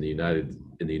conferences in the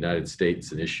United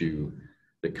States, an issue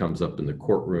that comes up in the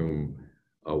courtroom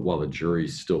while the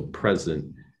jury's still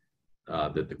present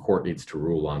that the court needs to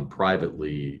rule on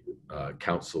privately.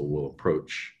 Counsel will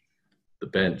approach the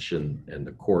bench and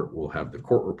the court will have the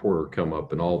court reporter come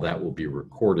up, and all that will be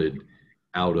recorded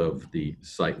out of the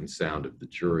sight and sound of the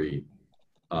jury.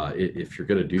 If you're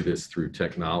going to do this through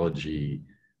technology,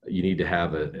 you need to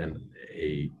have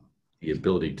the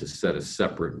ability to set a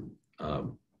separate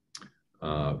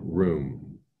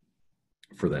room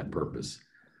for that purpose.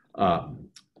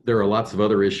 There are lots of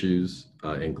other issues,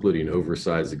 including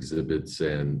oversized exhibits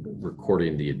and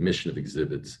recording the admission of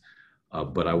exhibits,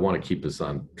 but I want to keep us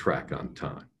on track on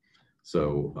time.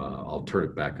 So I'll turn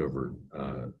it back over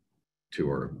to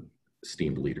our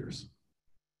esteemed leaders.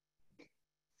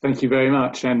 Thank you very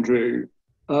much, Andrew.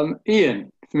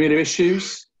 Ian, familiar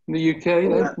issues in the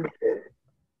UK?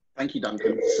 Thank you,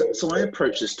 Duncan. So I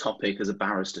approach this topic as a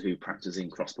barrister who practices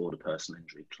in cross-border personal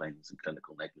injury claims and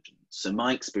clinical negligence. So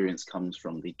my experience comes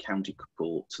from the county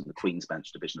courts and the Queen's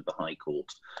Bench division of the High Court.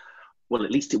 Well,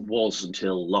 at least it was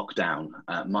until lockdown.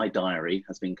 My diary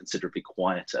has been considerably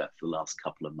quieter for the last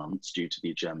couple of months due to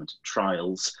the adjournment of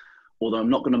trials. Although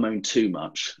I'm not going to moan too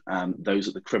much, those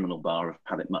at the criminal bar have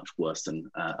had it much worse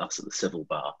than us at the civil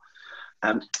bar.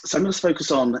 So I'm going to focus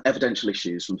on evidential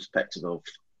issues from the perspective of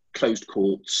closed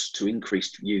courts to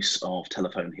increased use of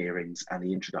telephone hearings and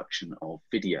the introduction of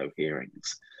video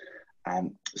hearings.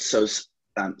 Some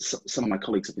of my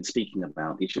colleagues have been speaking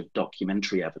about the issue of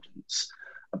documentary evidence.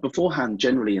 Beforehand,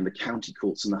 generally in the county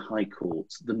courts and the high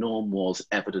courts, the norm was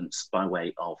evidence by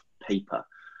way of paper,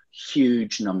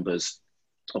 huge numbers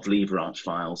of lever arch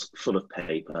files full of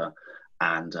paper,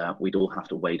 and we'd all have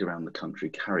to wade around the country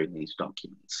carrying these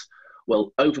documents.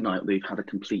 Well, overnight, we've had a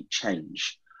complete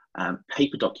change.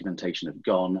 Paper documentation have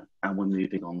gone, and we're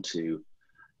moving on to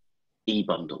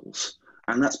e-bundles.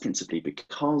 And that's principally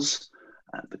because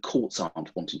the courts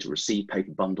aren't wanting to receive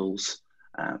paper bundles.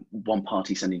 One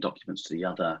party sending documents to the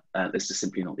other. There's just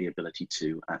simply not the ability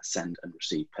to send and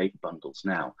receive paper bundles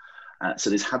now. So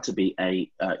there's had to be a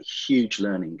huge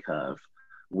learning curve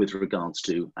with regards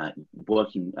to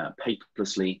working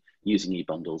paperlessly, using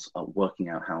e-bundles, working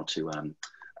out how to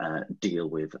deal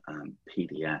with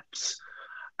PDFs.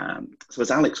 So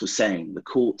as Alex was saying, the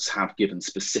courts have given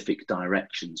specific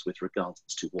directions with regards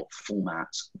to what format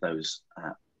those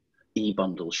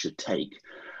e-bundles should take.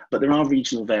 But there are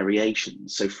regional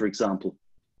variations. So for example,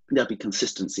 there'll be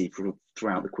consistency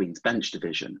throughout the Queen's Bench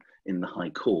division in the High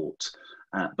Court,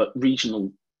 but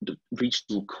regional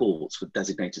courts with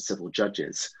designated civil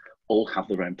judges all have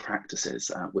their own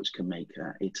practices, which can make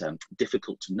it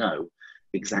difficult to know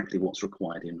exactly what's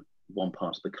required in one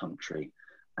part of the country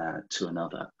to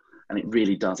another. And it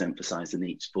really does emphasize the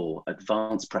need for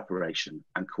advanced preparation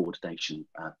and coordination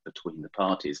between the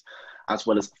parties, as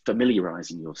well as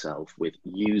familiarizing yourself with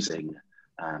using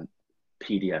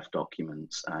PDF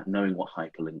documents, knowing what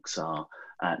hyperlinks are,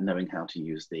 knowing how to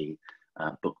use the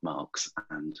bookmarks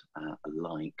and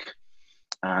alike.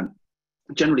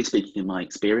 Generally speaking, in my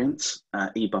experience,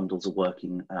 e-bundles are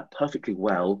working perfectly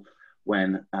well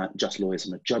when just lawyers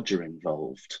and a judge are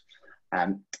involved.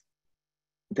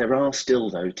 There are still,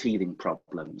 though, teething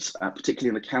problems, particularly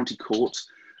in the county court.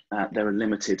 There are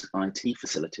limited IT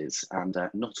facilities, and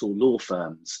not all law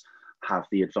firms have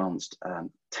the advanced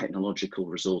technological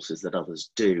resources that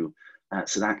others do.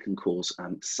 So that can cause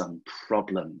some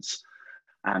problems.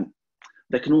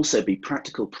 There can also be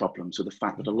practical problems with the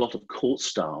fact that a lot of court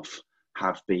staff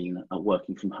have been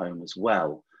working from home as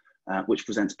well, which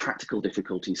presents practical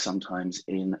difficulties sometimes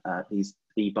in these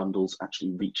e-bundles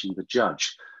actually reaching the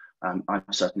judge. I've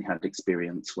certainly had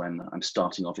experience when I'm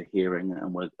starting off a hearing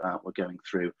and we're going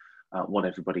through what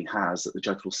everybody has, that the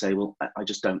judge will say, well, I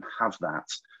just don't have that.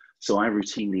 So I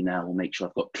routinely now will make sure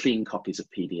I've got clean copies of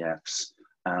PDFs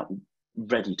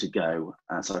ready to go.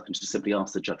 So I can just simply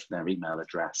ask the judge for their email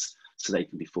address so they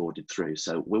can be forwarded through.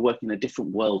 So we're working in a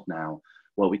different world now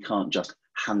where we can't just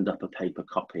hand up a paper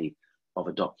copy of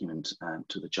a document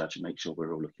to the judge and make sure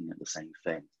we're all looking at the same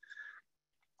thing.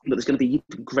 But there's going to be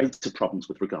even greater problems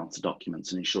with regards to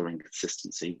documents and ensuring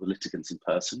consistency with litigants in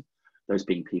person, those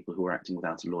being people who are acting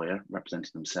without a lawyer,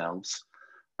 representing themselves,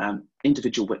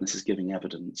 individual witnesses giving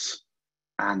evidence,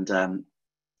 and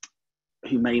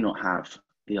who may not have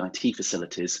the IT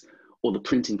facilities or the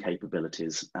printing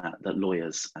capabilities that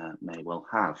lawyers may well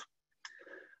have.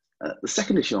 The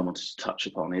second issue I wanted to touch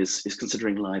upon is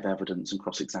considering live evidence and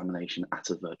cross-examination at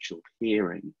a virtual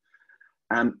hearing.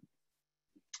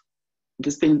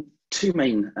 There's been two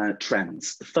main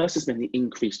trends. The first has been the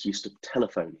increased use of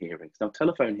telephone hearings. Now,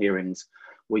 telephone hearings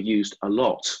were used a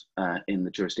lot in the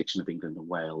jurisdiction of England and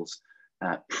Wales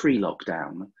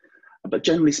pre-lockdown, but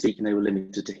generally speaking, they were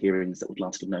limited to hearings that would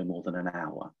last for no more than an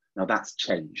hour. Now, that's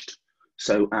changed.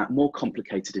 So more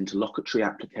complicated interlocutory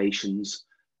applications,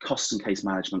 cost and case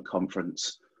management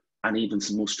conference, and even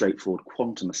some more straightforward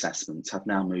quantum assessments have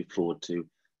now moved forward to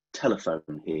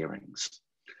telephone hearings.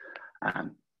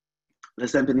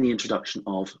 There's then been the introduction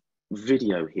of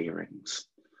video hearings.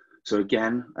 So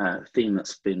again, a theme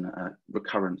that's been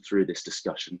recurrent through this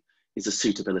discussion is the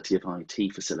suitability of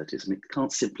IT facilities. And it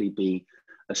can't simply be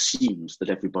assumed that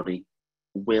everybody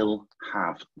will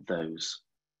have those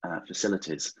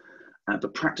facilities.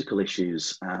 But practical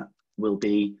issues will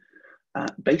be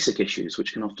basic issues,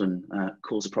 which can often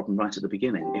cause a problem right at the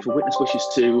beginning. If a witness wishes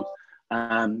to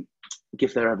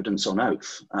give their evidence on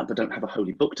oath, but don't have a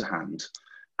holy book to hand,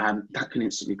 that can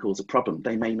instantly cause a problem.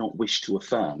 They may not wish to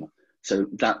affirm. So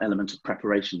that element of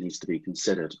preparation needs to be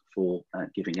considered for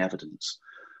giving evidence.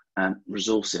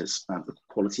 Resources, the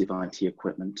quality of IT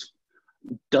equipment.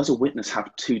 Does a witness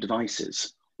have two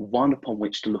devices? One upon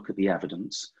which to look at the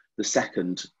evidence, the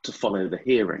second to follow the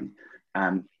hearing.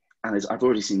 And as I've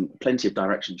already seen plenty of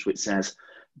directions which says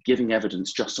giving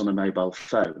evidence just on a mobile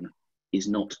phone is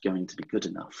not going to be good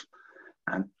enough.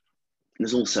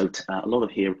 There's also a lot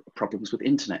of problems with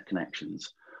internet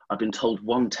connections. I've been told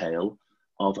one tale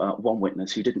of one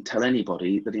witness who didn't tell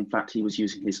anybody that in fact he was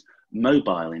using his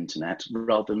mobile internet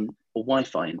rather than a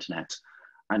Wi-Fi internet,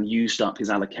 and used up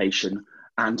his allocation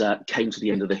and came to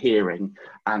the end of the hearing,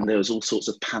 and there was all sorts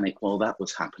of panic while that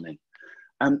was happening.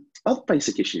 Other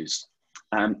basic issues.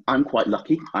 I'm quite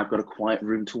lucky. I've got a quiet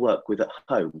room to work with at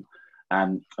home.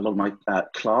 A lot of my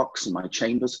clerks and my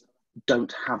chambers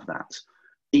don't have that.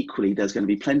 Equally, there's going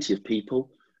to be plenty of people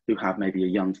who have maybe a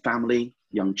young family,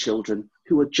 young children,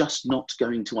 who are just not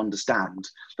going to understand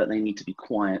that they need to be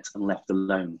quiet and left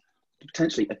alone for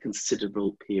potentially a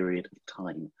considerable period of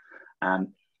time.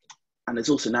 And there's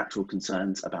also natural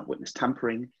concerns about witness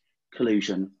tampering,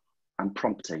 collusion, and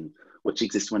prompting, which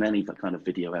exist when any kind of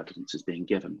video evidence is being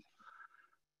given.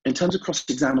 In terms of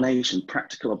cross-examination,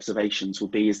 practical observations will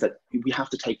be is that we have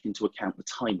to take into account the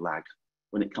time lag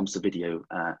when it comes to video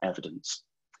evidence.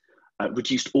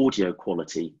 Reduced audio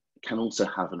quality can also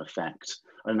have an effect.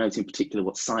 I note in particular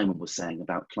what Simon was saying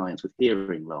about clients with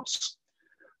hearing loss.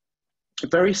 A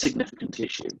very significant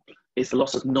issue is the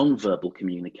loss of non-verbal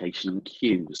communication and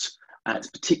cues. It's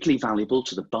particularly valuable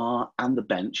to the bar and the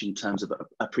bench in terms of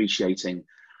appreciating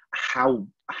how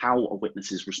a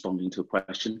witness is responding to a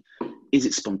question. Is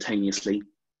it spontaneously?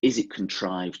 Is it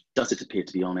contrived? Does it appear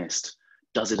to be honest?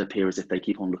 Does it appear as if they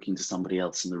keep on looking to somebody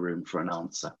else in the room for an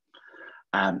answer?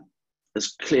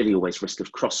 There's clearly always risk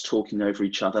of cross-talking over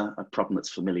each other, a problem that's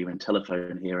familiar in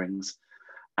telephone hearings.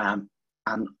 And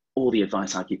all the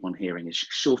advice I keep on hearing is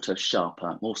shorter,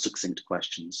 sharper, more succinct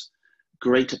questions,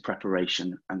 greater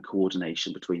preparation and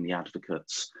coordination between the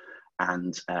advocates,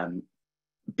 and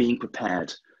being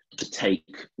prepared to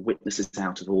take witnesses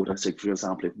out of order. So for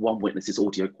example, if one witness's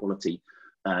audio quality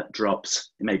drops,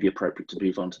 it may be appropriate to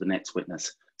move on to the next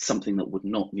witness, something that would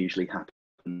not usually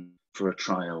happen for a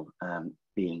trial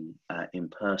being in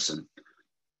person.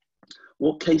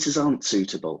 What cases aren't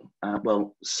suitable?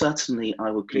 Well, certainly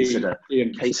I would consider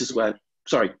cases where,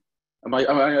 sorry, am I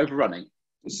overrunning?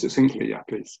 Succinctly, yeah,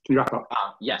 please. Can you wrap up?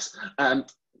 Yes.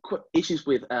 Issues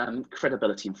with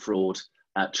credibility and fraud,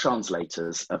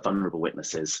 translators, vulnerable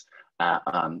witnesses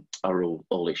are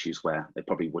all issues where they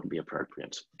probably wouldn't be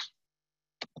appropriate.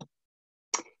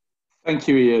 Thank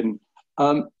you, Ian.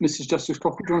 Mrs. Justice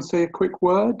Crawford, do you want to say a quick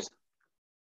word?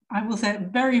 I will say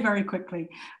it very, very quickly,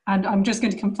 and I'm just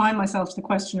going to confine myself to the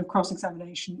question of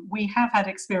cross-examination. We have had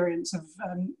experience of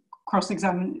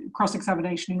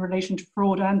cross-examination in relation to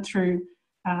fraud and through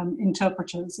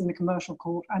interpreters in the commercial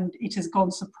court, and it has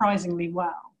gone surprisingly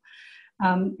well.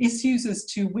 Issues as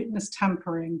to witness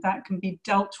tampering, that can be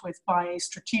dealt with by a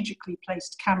strategically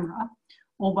placed camera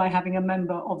or by having a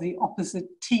member of the opposite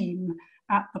team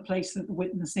at the place that the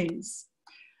witness is.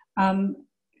 I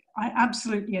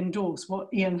absolutely endorse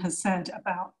what Ian has said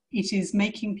about it is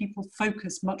making people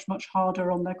focus much, much harder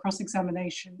on their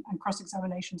cross-examination, and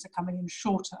cross-examinations are coming in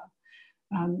shorter.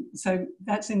 So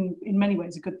that's in many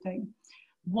ways a good thing.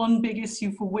 One big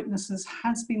issue for witnesses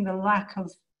has been the lack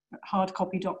of hard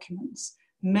copy documents.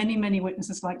 Many, many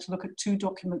witnesses like to look at 2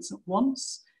 documents at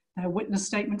once, their witness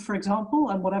statement, for example,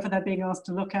 and whatever they're being asked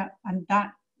to look at, and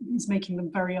that is making them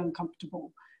very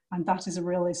uncomfortable. And that is a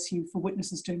real issue for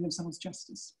witnesses doing themselves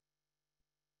justice.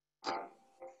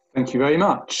 Thank you very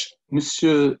much.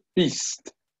 Monsieur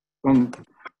Beast, from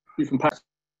Paris.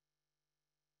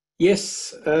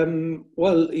 Yes,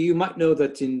 well, you might know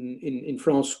that in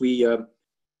France, we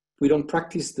don't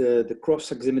practice the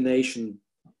cross-examination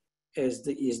as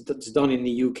it's done in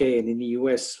the UK and in the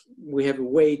US. We have a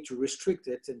way to restrict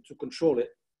it and to control it.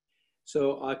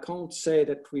 So I can't say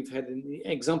that we've had any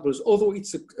examples, although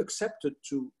it's accepted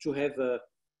to have,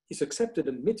 it's accepted,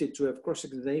 admitted to have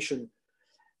cross-examination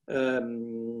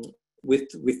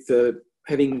with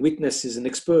having witnesses and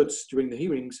experts during the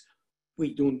hearings.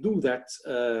 We don't do that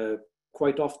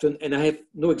quite often, and I have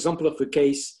no example of a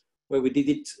case where we did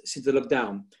it since the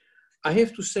lockdown. I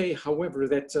have to say, however,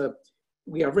 that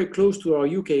we are very close to our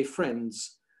UK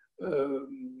friends,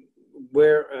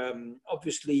 where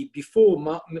obviously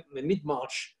before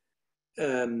mid-March,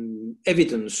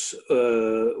 evidence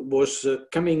was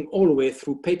coming all the way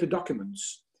through paper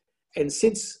documents. And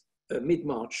since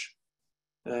mid-March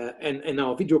and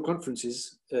our video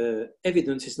conferences,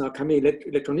 evidence is now coming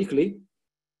electronically.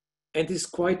 And it's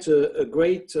quite a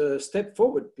great step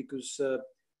forward, because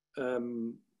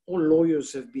all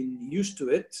lawyers have been used to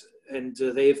it, and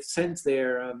they've sent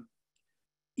their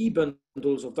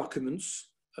e-bundles of documents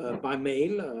by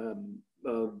mail.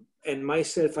 And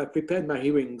myself, I prepared my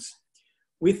hearings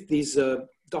with these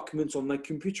documents on my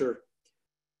computer.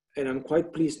 And I'm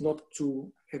quite pleased not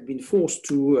to have been forced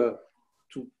to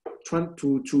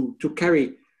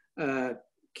carry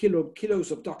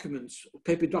kilos of documents,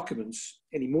 paper documents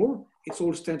anymore. It's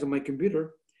all stands on my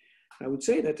computer. I would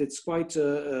say that it's quite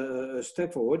a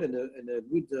step forward and a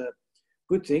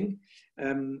good thing.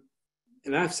 And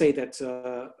I say that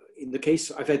in the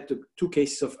case, I've had 2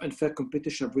 cases of unfair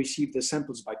competition. I've received the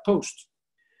samples by post,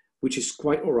 which is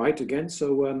quite all right again.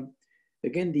 So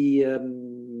again,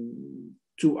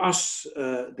 to us,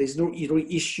 there's no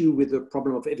issue with the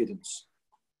problem of evidence.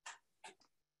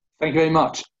 Thank you very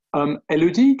much.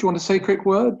 Elodie, do you want to say a quick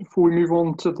word before we move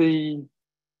on to the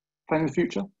planning the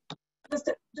future?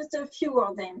 Just a few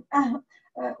words then.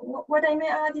 What I may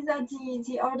add is that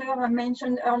the order I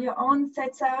mentioned earlier on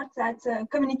sets out that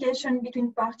communication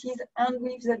between parties and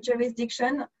with the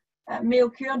jurisdiction may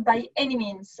occur by any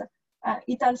means.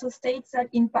 It also states that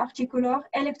in particular,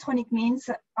 electronic means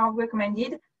are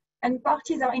recommended, and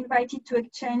parties are invited to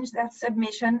exchange their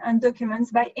submission and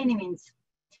documents by any means.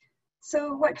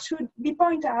 So what should be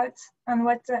pointed out, and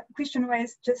what Christian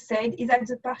Weiss just said, is that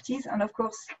the parties, and of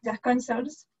course their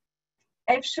counsels,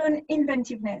 have shown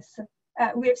inventiveness.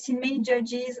 We have seen many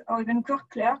judges or even court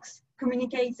clerks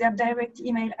communicate their direct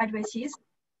email addresses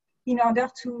in order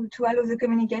to allow the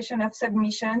communication of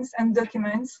submissions and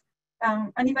documents,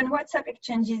 and even WhatsApp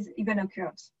exchanges even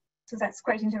occurred. So that's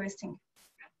quite interesting.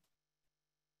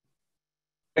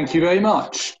 Thank you very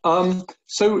much.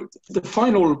 So the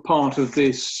final part of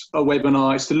this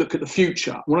webinar is to look at the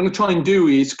future. What I'm going to try and do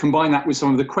is combine that with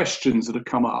some of the questions that have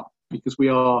come up, because we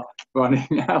are running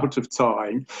out of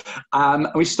time.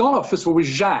 We start off first of all with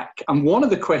Jacques, and one of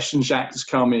the questions Jacques has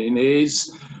come in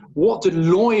is, what do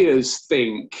lawyers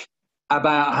think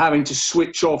about having to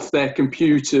switch off their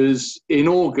computers in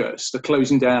August, the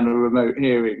closing down of remote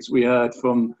hearings we heard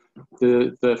from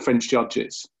the French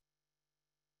judges?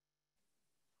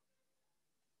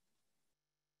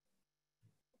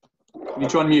 Can you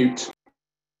try and mute?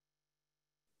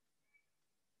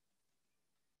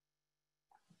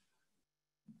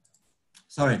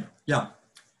 Sorry, yeah,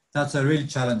 that's a real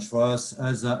challenge for us.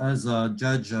 As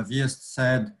Judge Viest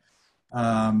said,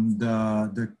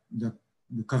 the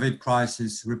COVID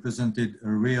crisis represented a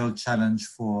real challenge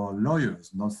for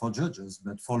lawyers, not for judges,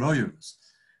 but for lawyers.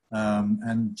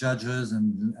 And judges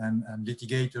and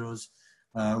litigators,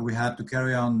 we had to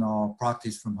carry on our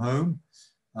practice from home.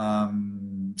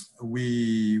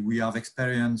 We have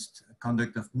experienced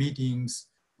conduct of meetings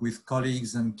with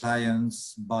colleagues and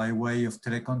clients by way of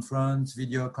teleconference,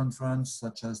 video conference,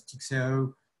 such as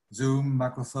TICSEO, Zoom,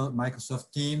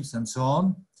 Microsoft Teams, and so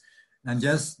on. And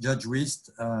yes, Judge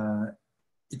Wiest,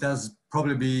 it has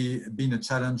probably been a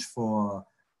challenge for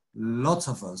lots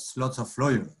of us, lots of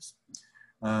lawyers.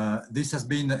 This has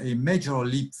been a major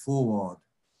leap forward.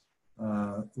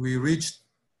 We reached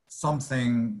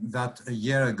something that a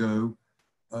year ago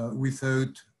we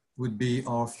thought would be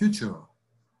our future.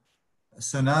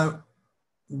 So now,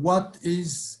 what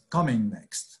is coming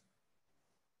next?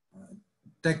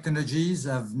 Technologies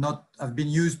have been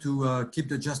used to keep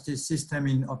the justice system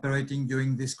in operating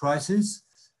during this crisis.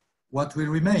 What will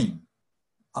remain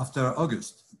after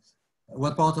August?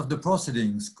 What part of the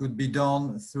proceedings could be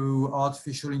done through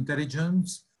artificial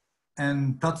intelligence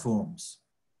and platforms?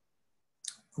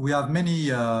 We have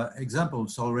many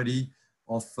examples already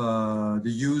of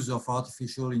the use of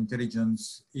artificial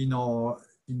intelligence in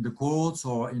the courts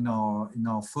or in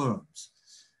our firms.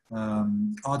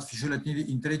 Artificial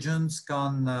intelligence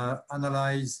can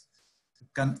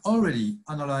already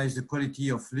analyze the quality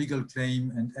of legal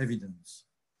claim and evidence.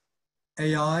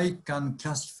 AI can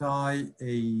classify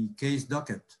a case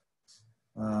docket.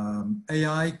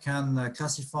 AI can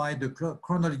classify the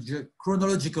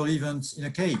chronological events in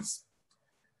a case.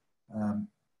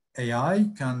 AI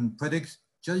can predict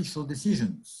judicial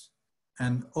decisions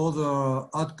and other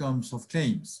outcomes of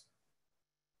claims.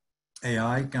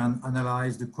 AI can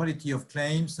analyze the quality of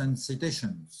claims and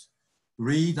citations,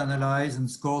 read, analyze, and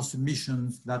score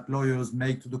submissions that lawyers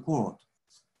make to the court.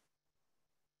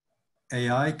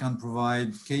 AI can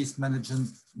provide case management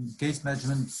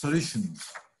solutions.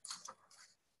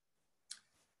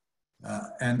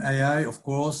 And AI, of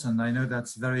course, and I know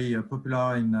that's very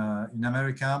popular in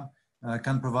America,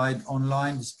 can provide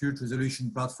online dispute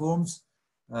resolution platforms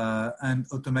and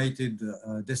automated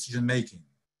decision-making.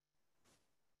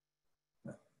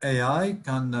 AI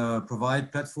can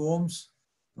provide platforms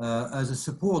as a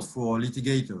support for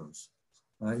litigators.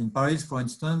 In Paris, for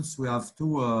instance, we have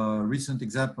two recent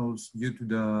examples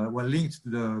linked to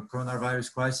the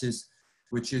coronavirus crisis,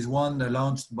 which is one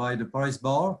launched by the Paris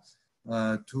Bar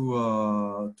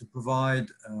to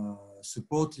provide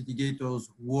support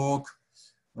litigators work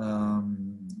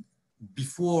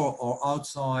before or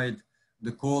outside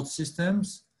the court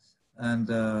systems. And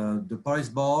the Paris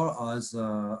Bar has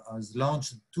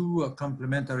launched two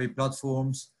complementary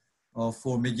platforms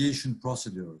for mediation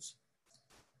procedures.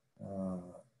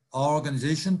 Our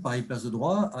organization, Paris-Londres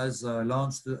Droit, has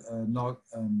launched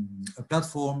a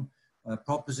platform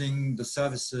proposing the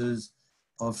services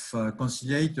of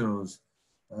conciliators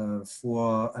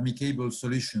for amicable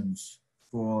solutions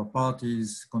for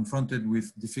parties confronted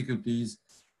with difficulties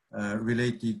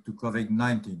related to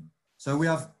COVID-19. So we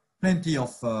have plenty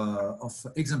of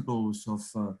examples of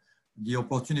the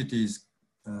opportunities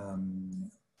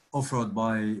offered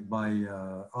by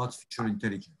artificial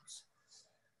intelligence.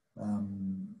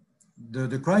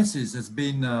 The crisis has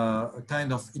been a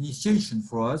kind of initiation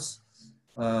for us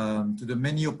to the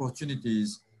many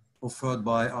opportunities offered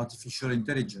by artificial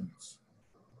intelligence.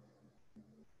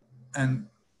 And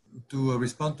to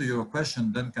respond to your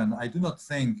question, Duncan, I do not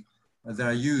think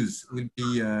their use will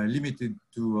be limited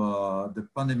to the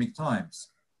pandemic times.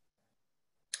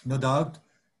 No doubt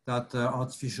that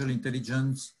artificial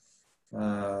intelligence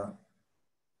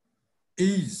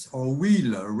is or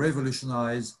will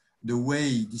revolutionize the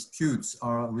way disputes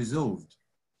are resolved.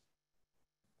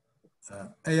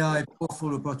 AI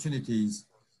powerful opportunities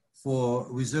for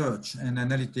research and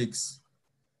analytics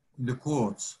in the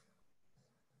courts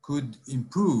could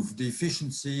improve the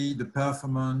efficiency, the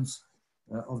performance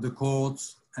of the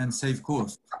courts and save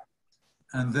costs,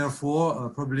 and therefore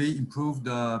probably improve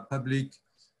the public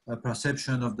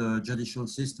perception of the judicial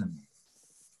system.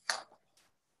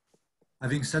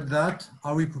 Having said that,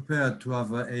 are we prepared to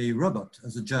have a robot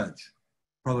as a judge?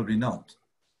 Probably not.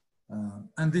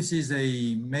 And this is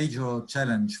a major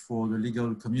challenge for the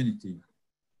legal community.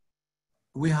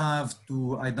 We have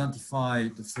to identify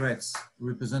the threats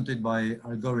represented by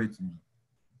algorithm.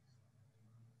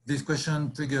 This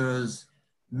question triggers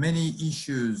many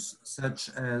issues such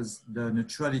as the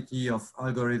neutrality of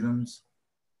algorithms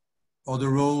or the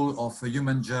role of a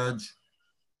human judge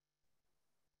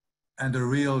and a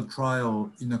real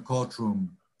trial in a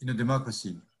courtroom in a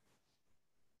democracy.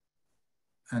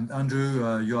 And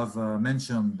Andrew, you have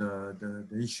mentioned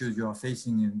the issues you are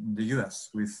facing in the US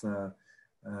with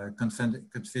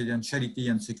confidentiality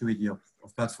and security of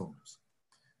platforms.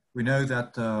 We know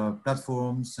that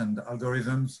platforms and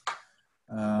algorithms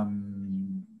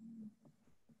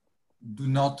do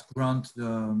not grant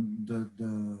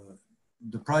the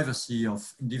privacy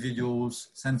of individuals'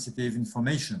 sensitive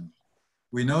information.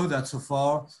 We know that so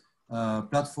far,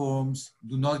 platforms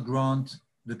do not grant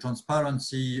the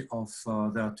transparency of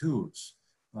their tools.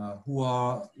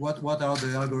 what are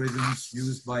the algorithms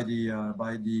used by the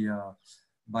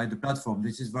platform.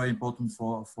 This is very important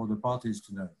for the parties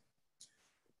to know.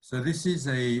 So this is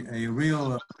a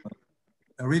real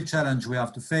challenge we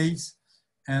have to face.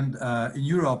 And in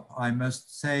Europe, I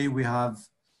must say we have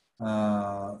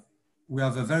a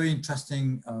very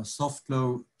interesting soft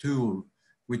law tool,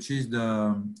 which is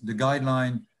the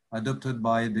guideline adopted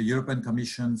by the European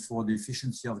Commission for the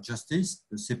Efficiency of Justice,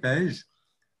 the CEPEJ,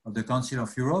 of the Council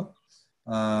of Europe,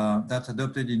 that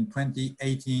adopted in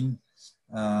 2018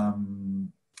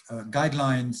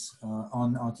 guidelines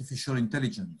on artificial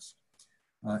intelligence.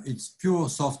 It's pure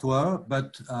software,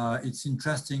 but it's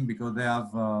interesting because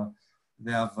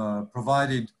they have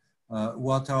provided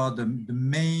what are the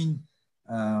main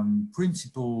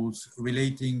principles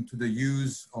relating to the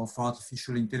use of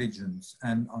artificial intelligence.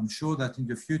 And I'm sure that in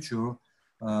the future,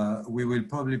 we will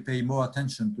probably pay more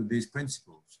attention to these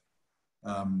principles.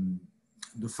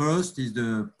 The first is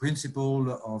the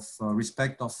principle of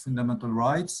respect of fundamental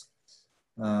rights.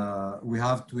 We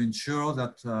have to ensure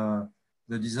that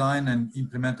the design and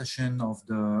implementation of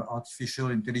the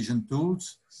artificial intelligence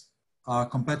tools are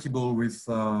compatible with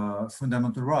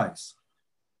fundamental rights.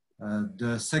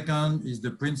 The second is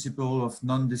the principle of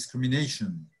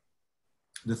non-discrimination.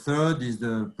 The third is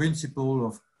the principle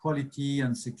of quality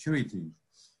and security.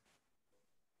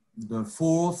 The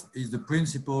fourth is the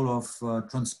principle of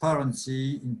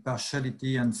transparency,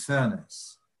 impartiality, and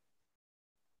fairness.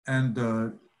 And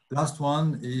the last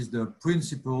one is the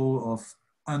principle of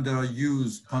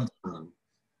underuse control.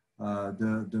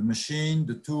 The machine,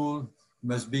 the tool,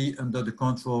 must be under the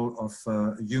control of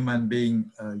a human being,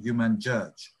 a human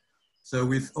judge. So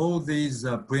with all these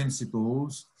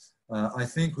principles, I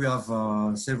think we have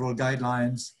several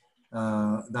guidelines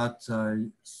that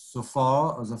so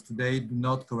far, as of today, do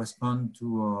not correspond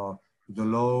to the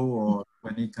law or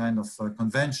any kind of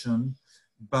convention,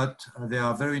 but they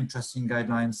are very interesting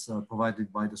guidelines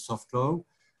provided by the soft law.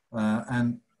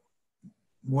 And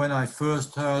when I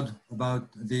first heard about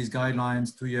these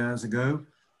guidelines 2 years ago,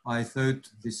 I thought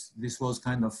this was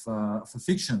kind of a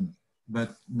fiction,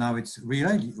 but now it's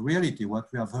reality.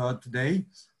 What we have heard today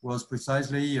was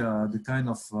precisely the kind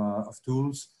of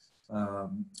tools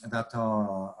that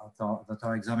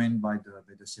are examined by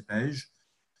the CEPEJ.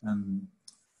 And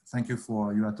thank you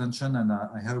for your attention, and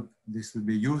I hope this will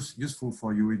be useful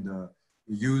for you in the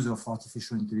use of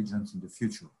artificial intelligence in the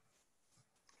future.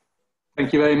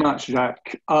 Thank you very much,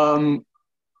 Jacques.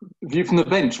 View from the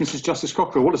bench, Mrs. Justice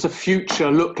Cockrell, what does the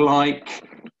future look like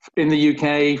in the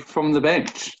UK from the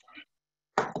bench?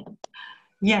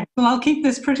 Yeah, well, I'll keep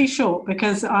this pretty short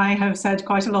because I have said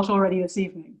quite a lot already this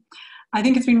evening. I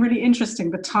think it's been really interesting,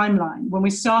 the timeline. When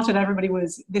we started, everybody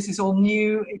was, this is all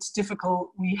new, it's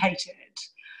difficult, we hate it.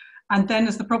 And then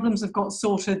as the problems have got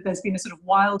sorted, there's been a sort of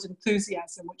wild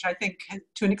enthusiasm, which I think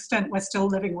to an extent we're still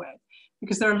living with,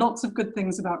 because there are lots of good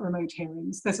things about remote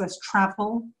hearings. There's less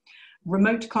travel.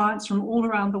 Remote clients from all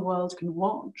around the world can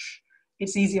watch.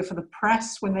 It's easier for the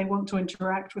press when they want to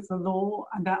interact with the law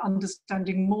and they're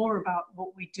understanding more about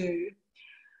what we do.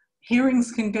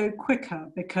 Hearings can go quicker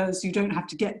because you don't have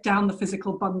to get down the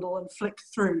physical bundle and flick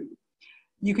through.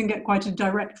 You can get quite a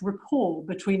direct rapport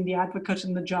between the advocate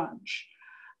and the judge.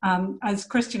 As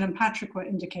Christian and Patrick were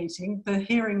indicating, the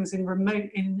hearings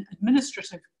in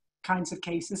administrative kinds of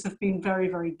cases have been very,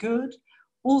 very good.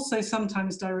 Also,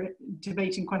 sometimes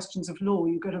debating questions of law,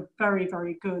 you get a very,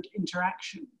 very good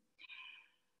interaction.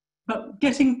 But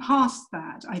getting past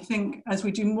that, I think as we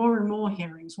do more and more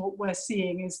hearings, what we're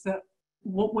seeing is that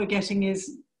what we're getting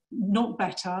is not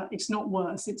better, it's not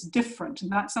worse, it's different.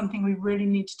 And that's something we really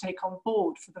need to take on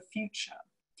board for the future.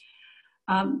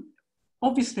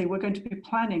 Obviously, we're going to be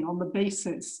planning on the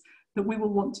basis that we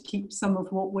will want to keep some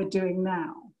of what we're doing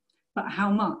now, but how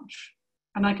much?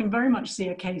 And I can very much see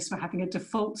a case for having a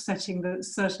default setting that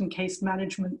certain case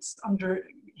managements under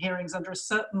hearings under a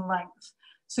certain length.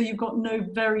 So you've got no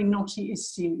very knotty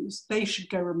issues, they should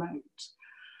go remote.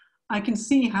 I can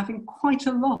see having quite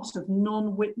a lot of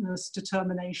non-witness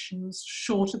determinations,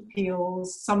 short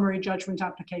appeals, summary judgment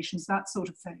applications, that sort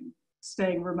of thing,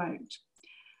 staying remote.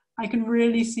 I can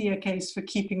really see a case for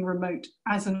keeping remote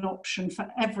as an option for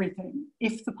everything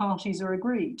if the parties are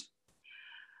agreed.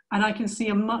 And I can see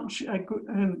a much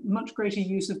greater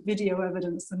use of video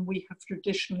evidence than we have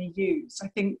traditionally used. I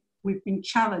think we've been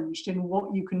challenged in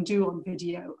what you can do on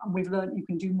video, and we've learned you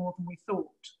can do more than we thought.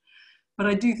 But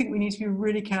I do think we need to be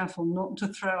really careful not to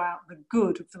throw out the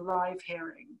good of the live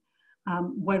hearing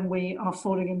when we are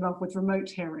falling in love with remote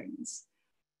hearings.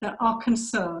 There are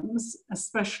concerns,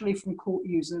 especially from court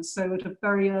users. So at a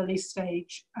very early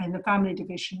stage in the family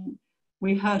division,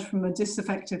 We heard from a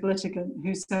disaffected litigant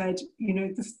who said, you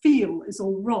know, the feel is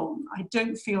all wrong. I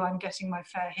don't feel I'm getting my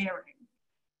fair hearing.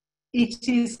 It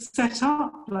is set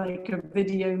up like a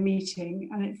video meeting,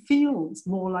 and it feels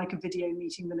more like a video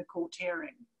meeting than a court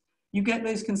hearing. You get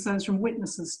those concerns from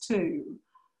witnesses too.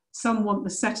 Some want the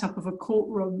setup of a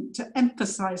courtroom to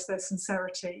emphasize their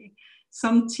sincerity.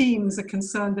 Some teams are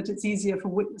concerned that it's easier for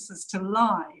witnesses to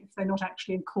lie if they're not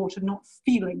actually in court and not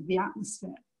feeling the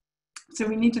atmosphere. So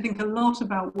we need to think a lot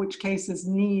about which cases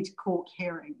need court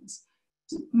hearings.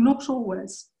 Not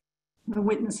always the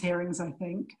witness hearings, I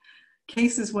think.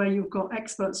 Cases where you've got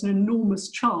experts and enormous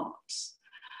charts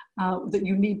that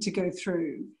you need to go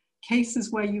through.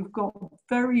 Cases where you've got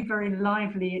very, very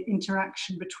lively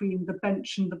interaction between the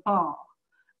bench and the bar,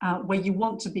 where you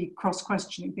want to be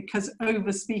cross-questioning because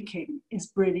over-speaking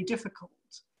is really difficult.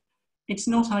 It's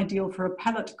not ideal for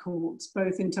appellate courts,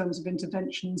 both in terms of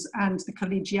interventions and the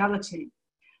collegiality.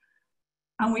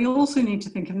 And we also need to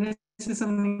think, and this is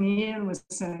something Ian was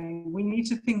saying, we need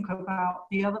to think about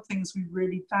the other things we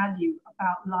really value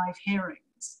about live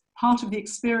hearings. Part of the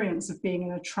experience of being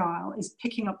in a trial is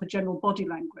picking up the general body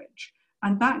language.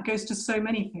 And that goes to so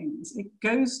many things. It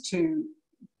goes to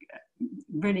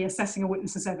really assessing a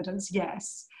witness's evidence,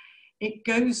 yes. It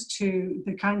goes to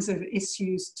the kinds of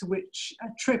issues to which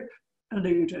Tripp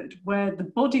alluded, where the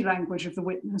body language of the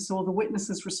witness or the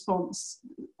witness's response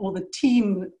or the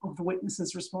team of the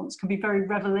witness's response can be very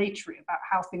revelatory about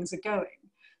how things are going.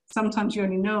 Sometimes you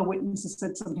only know a witness has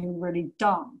said something really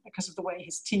dumb because of the way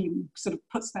his team sort of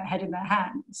puts their head in their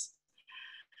hands.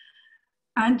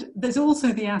 And there's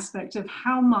also the aspect of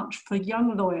how much for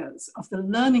young lawyers of the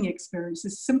learning experience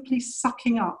is simply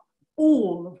sucking up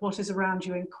all of what is around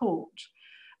you in court.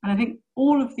 And I think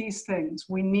all of these things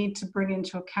we need to bring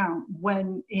into account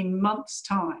when in months'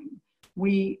 time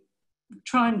we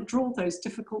try and draw those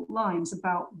difficult lines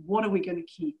about what are we going to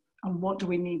keep and what do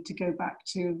we need to go back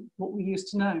to what we used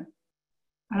to know.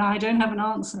 And I don't have an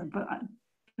answer, but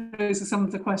those are some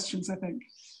of the questions, I think.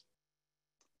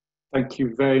 Thank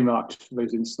you very much for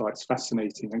those insights.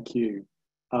 Fascinating. Thank you.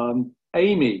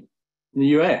 Amy, in the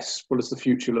US, what does the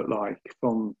future look like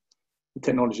from the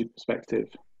technology perspective?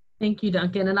 Thank you,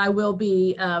 Duncan. And I will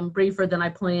be briefer than I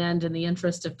planned in the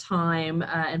interest of time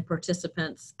and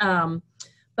participants.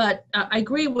 But I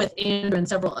agree with Andrew and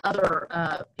several other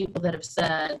people that have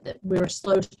said that we're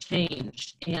slow to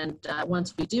change. And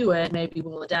once we do it, maybe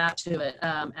we'll adapt to it.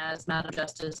 As Madam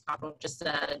Justice Cockrell just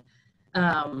said,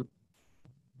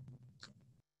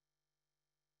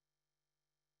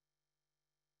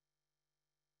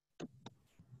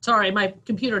 sorry, my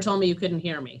computer told me you couldn't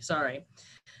hear me, sorry.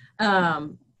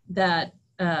 That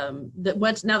now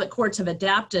that courts have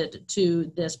adapted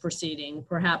to this proceeding,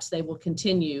 perhaps they will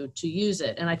continue to use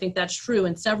it. And I think that's true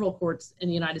in several courts in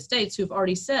the United States who've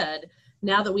already said,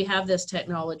 now that we have this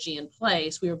technology in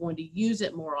place, we are going to use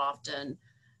it more often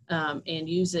and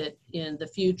use it in the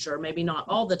future, maybe not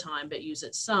all the time, but use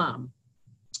it some.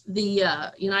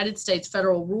 The United States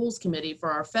Federal Rules Committee for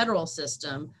our federal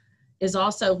system is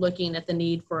also looking at the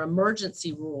need for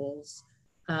emergency rules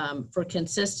for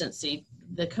consistency.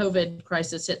 The COVID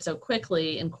crisis hit so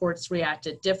quickly and courts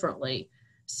reacted differently.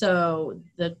 So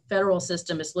the federal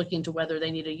system is looking to whether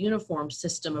they need a uniform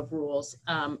system of rules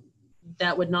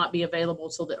that would not be available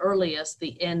till the earliest,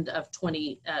 the end of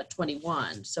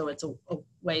 2021. So it's a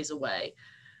ways away.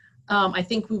 I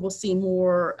think we will see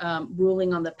more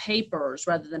ruling on the papers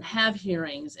rather than have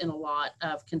hearings in a lot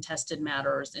of contested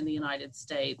matters in the United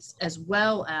States, as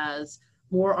well as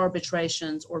more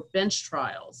arbitrations or bench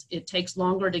trials. It takes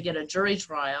longer to get a jury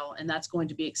trial, and that's going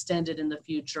to be extended in the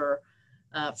future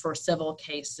for civil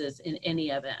cases in any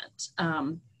event.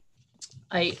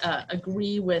 I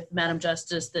agree with Madam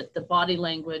Justice that the body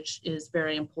language is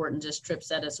very important, as Tripp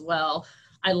said as well.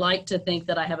 I like to think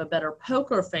that I have a better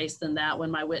poker face than that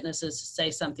when my witnesses say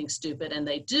something stupid, and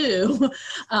they do,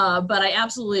 but I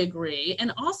absolutely agree.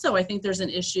 And also I think there's an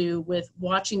issue with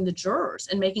watching the jurors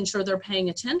and making sure they're paying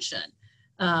attention.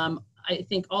 I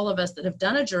think all of us that have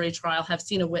done a jury trial have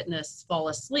seen a witness fall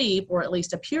asleep or at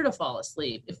least appear to fall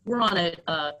asleep. If we're on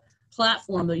a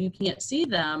platform that you can't see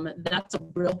them, that's a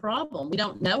real problem. We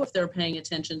don't know if they're paying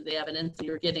attention to the evidence and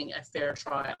you're getting a fair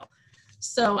trial.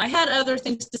 So I had other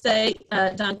things to say,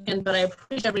 Duncan, but I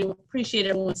appreciate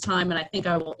everyone's time, and I think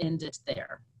I will end it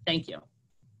there. Thank you.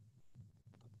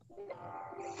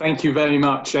 Thank you very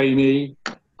much, Amy.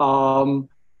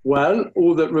 Well,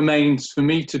 all that remains for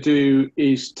me to do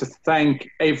is to thank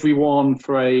everyone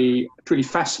for a pretty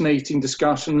fascinating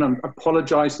discussion. I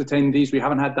apologise to attendees. We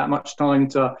haven't had that much time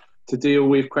to deal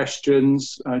with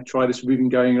questions. I try this, we've been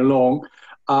going along.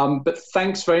 But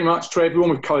thanks very much to everyone.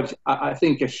 We've covered, I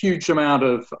think, a huge amount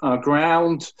of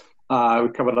ground.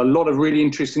 We've covered a lot of really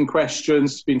interesting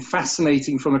questions. It's been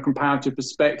fascinating from a comparative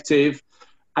perspective.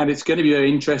 And it's going to be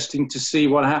very interesting to see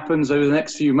what happens over the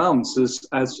next few months,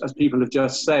 as people have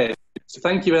just said. So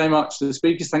thank you very much to the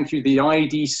speakers. Thank you to the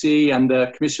IDC and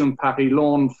the Commission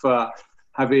Paris-Londres for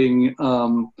having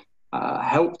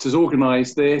helped us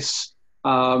organise this.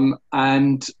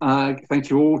 And thank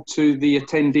you all to the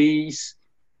attendees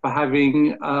for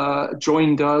having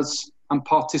joined us and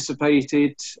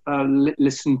participated,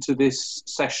 listened to this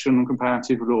session on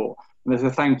comparative law. And there's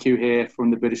a thank you here from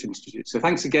the British Institute. So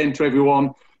thanks again to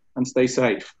everyone and stay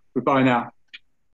safe. Goodbye now.